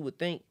people that you would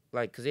think,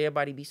 like, because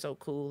everybody be so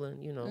cool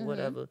and,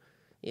 whatever.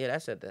 Yeah,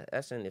 that's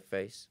in their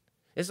face.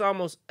 It's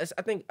almost,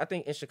 I think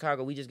in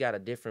Chicago, we just got a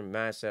different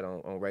mindset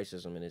on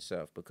racism in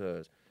itself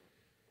because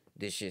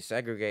this shit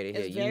segregated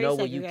here. You know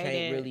where you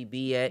can't really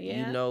be at.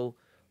 Yeah. You know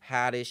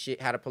how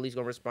the police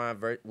gonna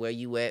respond where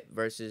you at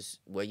versus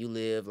where you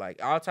live.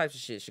 Like all types of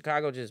shit.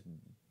 Chicago just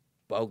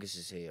bogus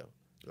as hell.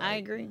 Like, I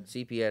agree.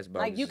 CPS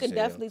bogus. Like you can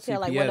definitely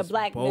tell like where the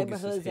black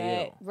neighborhoods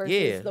at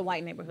versus the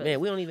white neighborhoods. Man,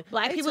 we don't even.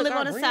 Black people live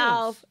on the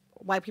south.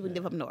 White people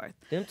live up north.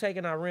 Them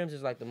taking our rims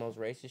is like the most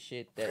racist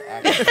shit that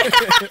I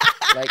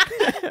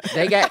like.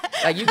 They got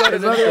like you go to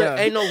the hood,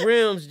 ain't no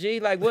rims, G.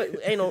 Like what?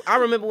 Ain't no. I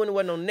remember when there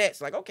wasn't no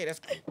nets. Like okay, that's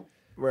cool.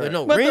 Right. But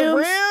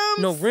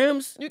no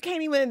rims. You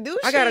can't even do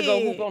shit. I gotta go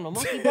hoop on the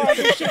monkey bars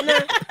and shit now.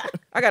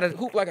 I gotta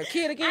hoop like a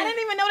kid again. I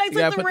didn't even know they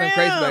took the rims.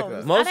 Back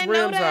up. Most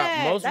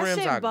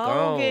rims are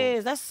bogus.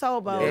 Gone. That's so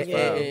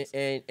bogus.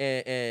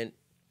 And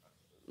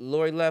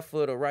Lori left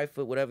foot or right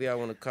foot, whatever y'all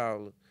want to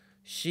call her,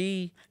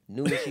 she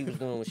knew what she was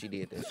doing when she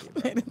did that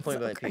shit. Point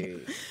blank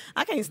period.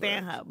 I can't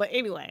stand her. But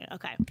anyway,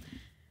 okay.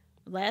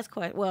 Last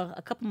question. Well,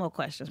 a couple more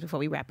questions before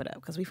we wrap it up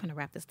because we're finna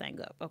wrap this thing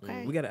up.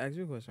 Okay. We gotta ask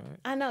you a question, right?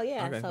 I know.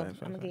 Yeah. Okay, so I'm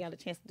gonna give y'all a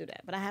chance to do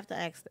that, but I have to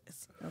ask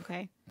this.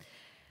 Okay.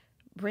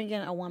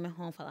 Bringing a woman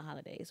home for the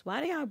holidays.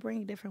 Why do y'all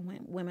bring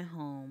different women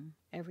home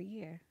every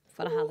year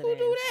for the holidays?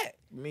 Who do that?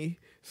 Me.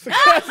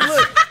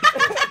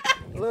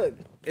 Look.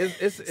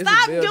 It's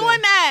Stop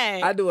doing that.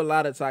 I do a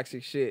lot of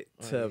toxic shit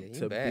to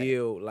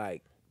build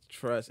like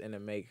trust and to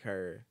make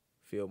her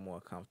feel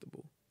more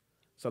comfortable.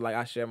 So like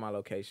I share my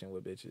location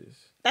with bitches.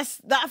 I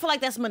feel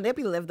like that's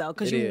manipulative though,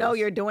 because you know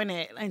you're doing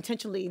it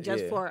intentionally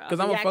just for a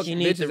reaction. I'm a fucking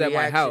bitches at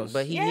my house,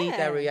 but he needs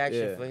that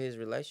reaction for his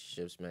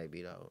relationships,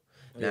 maybe though.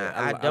 Now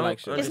I don't.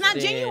 Like it's not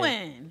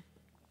genuine.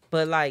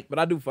 But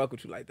I do fuck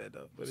with you like that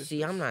though. But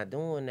see, I'm not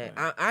doing that.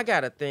 I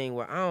got a thing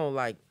where I don't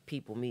like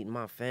people meeting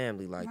my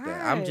family like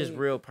that. I'm just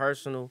real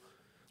personal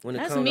when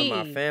it comes to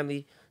my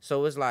family.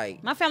 So it's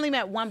like my family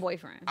met one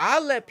boyfriend. I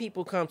let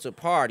people come to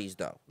parties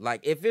though.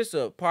 Like if it's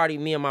a party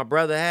me and my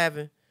brother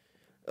having,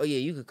 oh yeah,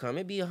 you could come.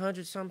 It be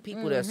 100-something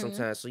people there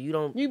sometimes. So you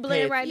don't. You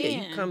blend right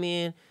in. You come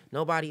in.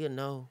 Nobody will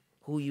know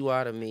who you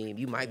are to me.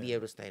 You might be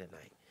able to stay the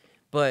night,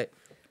 but.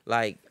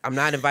 Like, I'm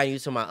not inviting you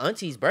to my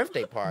auntie's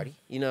birthday party,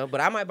 you know,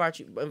 but I might invite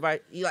you.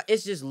 Like,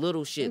 it's just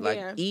little shit, like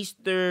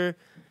Easter,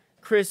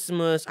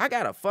 Christmas. I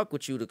gotta fuck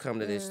with you to come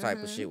to this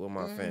type of shit with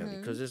my family,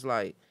 because it's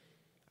like,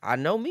 I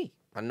know me.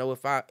 I know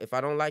if I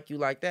don't like you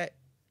like that,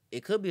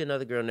 it could be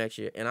another girl next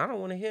year, and I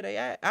don't want to hear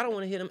I don't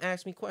want to hear them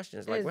ask me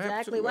questions like, what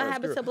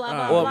happened to blah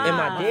blah blah blah.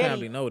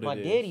 And my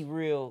daddy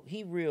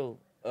real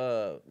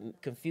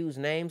confused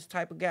names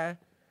type of guy.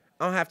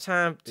 I don't have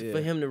time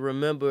for him to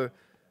remember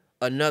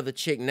another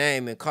chick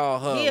name and call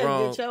her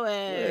wrong. Get your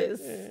ass.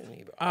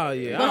 Oh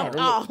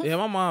yeah, yeah.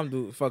 My mom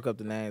do fuck up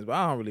the names, but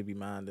I don't really be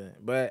minding.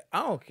 But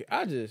I don't care.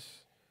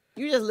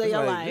 You just live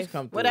your life.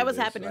 Whatever's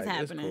happening is like,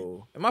 happening.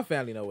 Cool. And my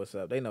family know what's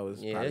up. They know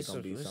it's probably gonna be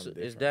something different.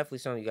 It's definitely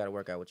something you got to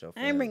work out with your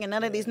family. I ain't bringing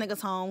none of these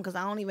niggas home because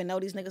I don't even know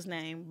these niggas'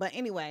 name. But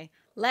anyway,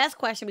 last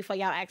question before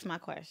y'all ask my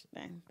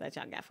question that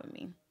y'all got for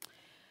me.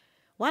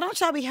 Why don't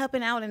y'all be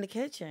helping out in the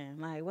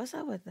kitchen? Like, what's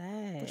up with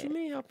that? What you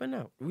mean helping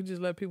out? We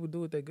just let people do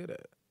what they're good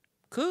at.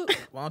 Cook.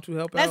 Why don't you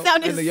help that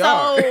out in the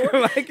yard?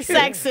 Like,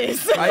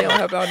 sexist. Why you don't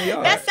help out in the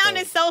yard? That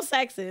sounded so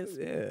sexist.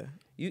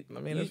 Yeah. I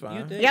mean, that's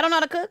fine. Y'all don't know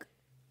how to cook?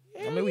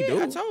 I mean, we do.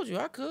 I told you,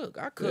 I cook.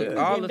 I cook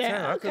all the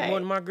time. I cook more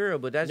than my girl,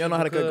 but that's you don't know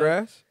how to cut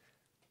grass?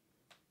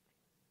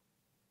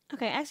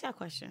 Okay, ask y'all a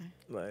question.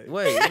 Wait,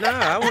 nah,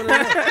 I want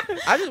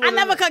to know. I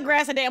never cut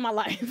grass a day in my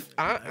life.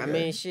 I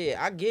mean, shit,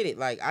 I get it.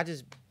 Like,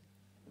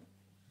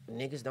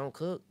 niggas don't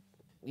cook.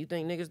 You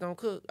think niggas don't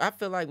cook? I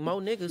feel like more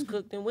niggas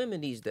cook than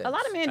women these days. A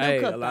lot of men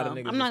do cook,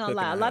 though. I'm not gonna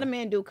lie. A lot of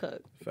men do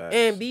cook. Facts.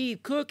 And be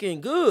cooking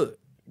good.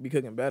 Be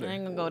cooking better. I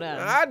ain't gonna go down.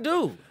 I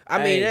do.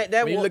 I mean,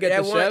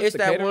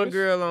 that one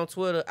girl on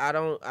Twitter. I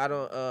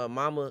don't.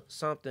 Mama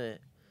something.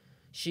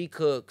 She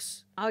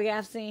cooks. Oh yeah,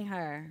 I've seen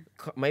her.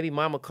 Maybe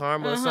Mama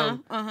Karma or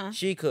something.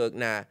 She cook.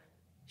 Nah,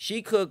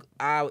 she cook.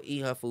 I'll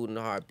eat her food in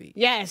a heartbit.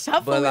 Yes,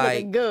 her food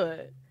looking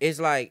good. It's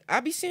like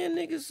I be seeing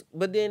niggas,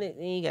 but then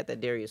you got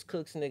that Darius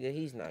Cooks nigga.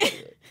 He's not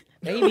good.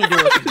 He be doing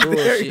some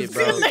bullshit,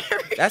 bro.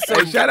 That's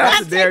so. Shout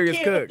out to Darius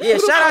Cooks. Yeah,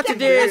 shout out to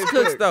Darius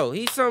Cooks though.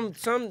 He's some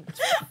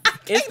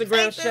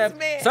Instagram chef.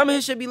 Some of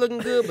his shit be looking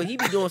good, but he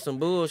be doing some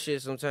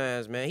bullshit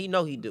sometimes, man. He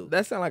know he do.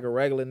 That sound like a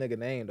regular nigga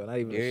name though. Not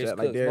even Darius a chef,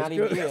 Cooks. like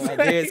Darius Cooks. Even, like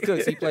Darius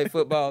Cooks. He played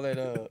football at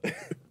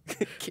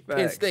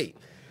Penn State.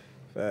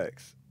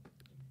 Facts.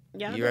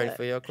 Yeah, you ready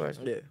for your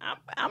question? Yeah.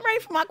 I'm ready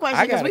for my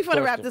question because we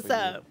finna wrap this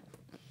up.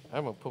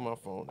 I'm gonna put my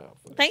phone down.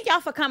 Thank y'all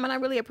for coming. I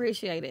really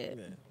appreciate it.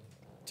 Yeah.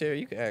 Terry,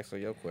 you can ask her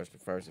your question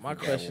first. My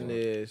question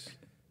is,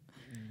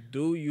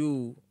 do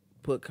you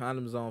put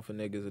condoms on for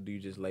niggas, or do you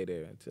just lay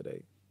there until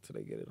they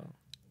get it on?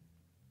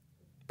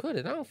 Put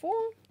it on for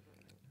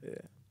them?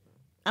 Yeah.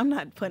 I'm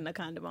not putting a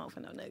condom on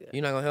for no nigga.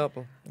 You're not gonna help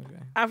him? Okay.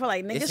 I feel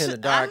like niggas it's in the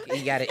dark.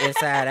 He got it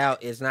inside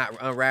out. It's not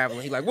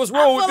unraveling. He's like, what's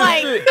wrong with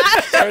this shit?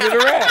 Turn it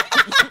around.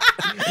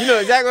 You know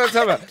exactly what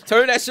I'm talking about.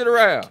 Turn that shit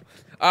around.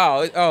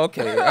 Oh,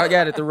 okay. I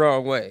got it the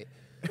wrong way.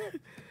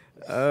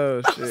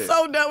 Oh shit! I'm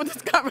so done with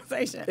this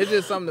conversation. It's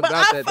just something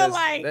about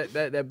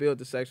that builds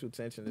the sexual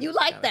tension. You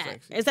like that?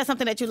 Sexy. Is that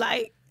something that you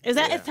like? Is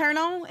that a turn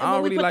on? I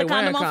don't really like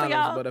wearing condoms,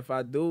 condoms, but if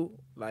I do,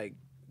 like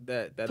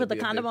that, put the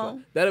condom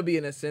on. That'll be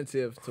an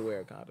incentive to wear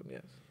a condom.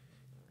 Yes.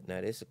 Now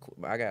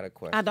I got a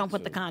question. I don't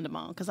put the condom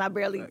on because I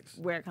barely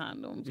wear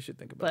condoms. You should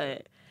think about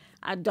it.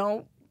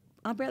 But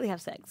I barely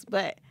have sex,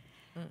 but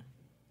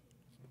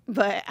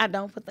I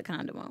don't put the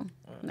condom on.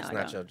 No, it's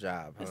not your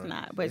job. Huh? It's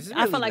not. But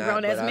I feel like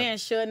grown ass men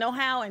should know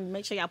how and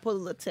make sure y'all pull a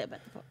little tip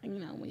at the,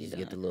 when you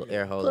get the little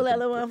air hole. Pull that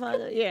little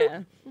motherfucker.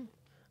 Yeah.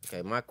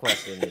 Okay, my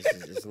question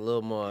is a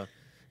little more.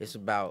 It's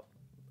about.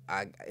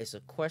 It's a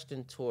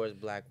question towards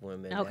black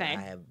women that I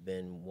have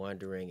been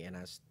wondering, and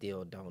I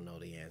still don't know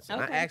the answer.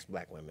 Okay. I ask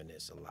black women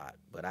this a lot,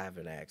 but I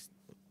haven't asked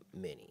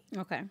many.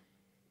 Okay.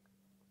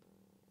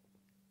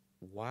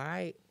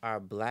 Why are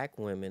black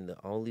women the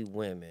only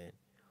women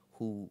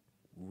who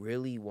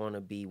really want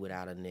to be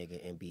without a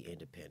nigga and be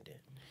independent?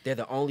 They're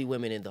the only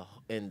women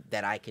in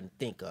that I can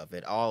think of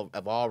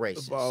all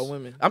races. Of all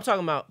women. I'm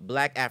talking about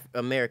black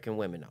American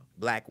women, though.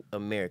 Black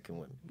American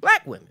women.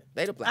 Black women.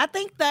 They the black. I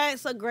think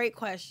that's a great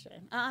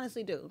question. I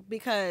honestly do.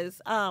 Because,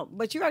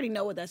 but you already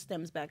know what that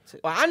stems back to.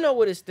 Well, I know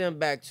what it stems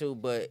back to,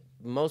 but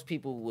most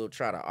people will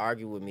try to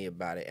argue with me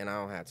about it, and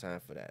I don't have time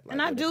for that. Like,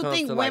 and I do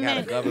think to,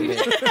 women...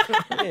 government,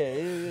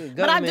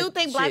 but I do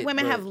think black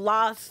women have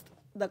lost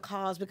the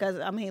cause because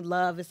I mean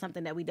love is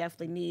something that we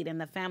definitely need, and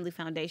the family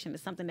foundation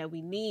is something that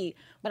we need.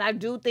 But I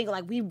do think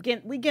like we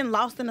getting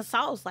lost in the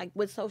sauce, like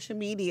with social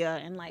media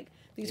and like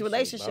these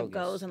relationship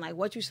goals and like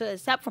what you should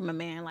accept from a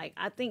man. Like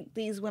I think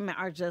these women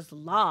are just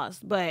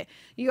lost. But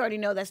you already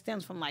know that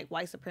stems from like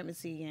white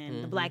supremacy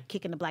and the black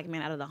kicking the black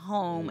man out of the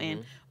home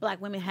and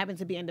black women having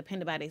to be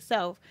independent by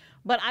themselves.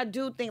 But I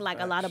do think like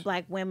a lot of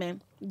black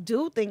women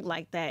do think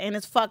like that, and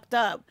it's fucked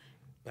up.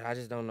 But I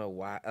just don't know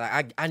why.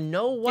 Like, I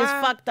know why. It's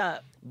fucked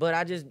up.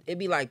 But it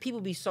be like,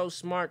 people be so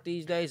smart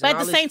these days. But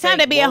at the same time,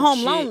 they be at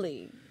home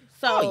lonely.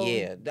 So. Oh,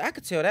 yeah. I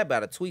could tell that by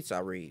the tweets I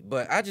read.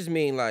 But I just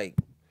mean, like,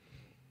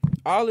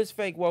 all this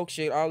fake woke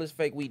shit, all this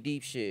fake we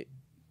deep shit,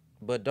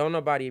 but don't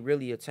nobody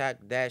really attack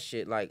that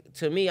shit. Like,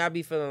 to me, I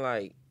be feeling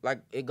like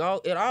it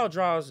all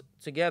draws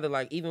together,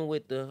 like, even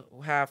with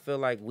how I feel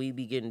like we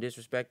be getting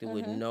disrespected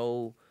with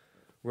no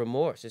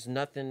remorse. It's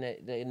nothing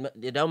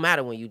it don't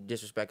matter when you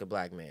disrespect a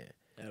black man.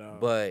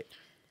 But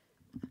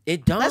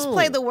it don't. Let's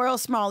play the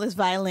world's smallest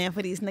violin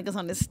for these niggas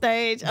on the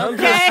stage,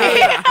 okay?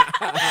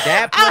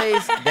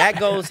 that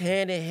goes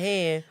hand in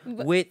hand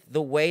with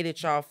the way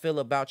that y'all feel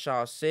about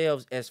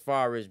yourselves as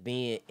far as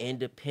being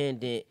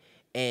independent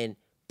and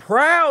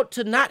proud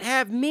to not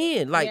have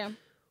men. Like,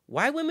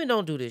 white women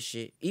don't do this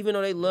shit. Even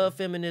though they love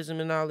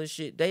feminism and all this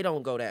shit, they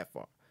don't go that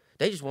far.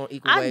 They just want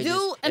equal wages. I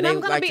do, and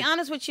I'm going to be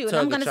honest with you, and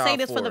I'm going to say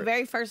this for the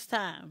very first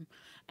time.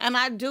 And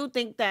I do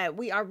think that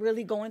we are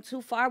really going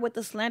too far with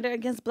the slander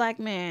against black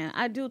men.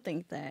 I do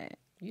think that.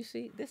 You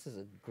see, this is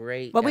a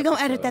great But we're going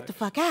to edit that the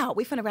fuck out.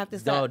 We finna wrap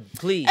this up. No,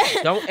 please,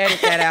 don't edit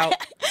that out.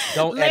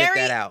 Don't edit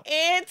that out.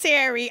 Larry and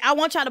Terry, I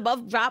want y'all to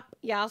both drop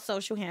y'all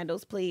social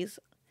handles, please,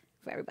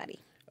 for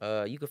everybody.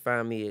 You can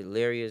find me at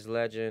Larry is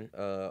Legend,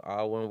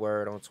 all one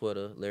word on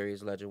Twitter, Larry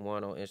is Legend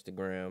 1 on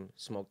Instagram,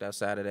 Smoked Out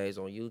Saturdays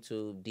on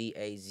YouTube,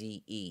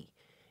 DAZE.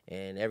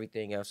 And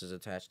everything else is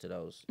attached to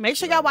those. Make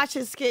sure y'all watch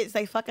his skits.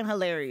 They fucking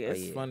hilarious.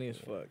 It's funny as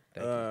fuck.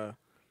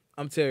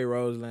 I'm Terry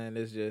Roseland.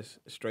 It's just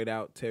straight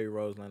out Terry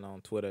Roseland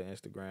on Twitter,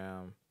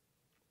 Instagram,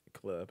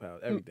 Clubhouse,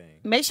 everything.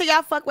 Make sure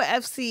y'all fuck with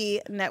FC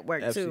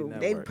Network too.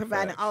 They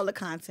providing all the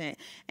content.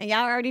 And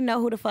y'all already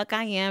know who the fuck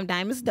I am.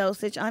 Diamonds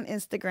Dosage on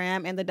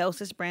Instagram and the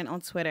Dosage brand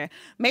on Twitter.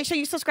 Make sure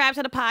you subscribe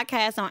to the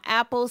podcast on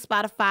Apple,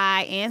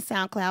 Spotify, and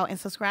SoundCloud. And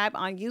subscribe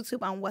on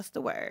YouTube on What's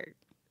the Word.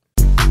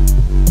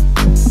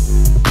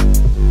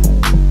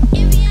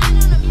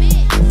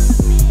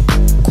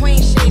 Queen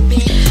shape,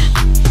 bitch.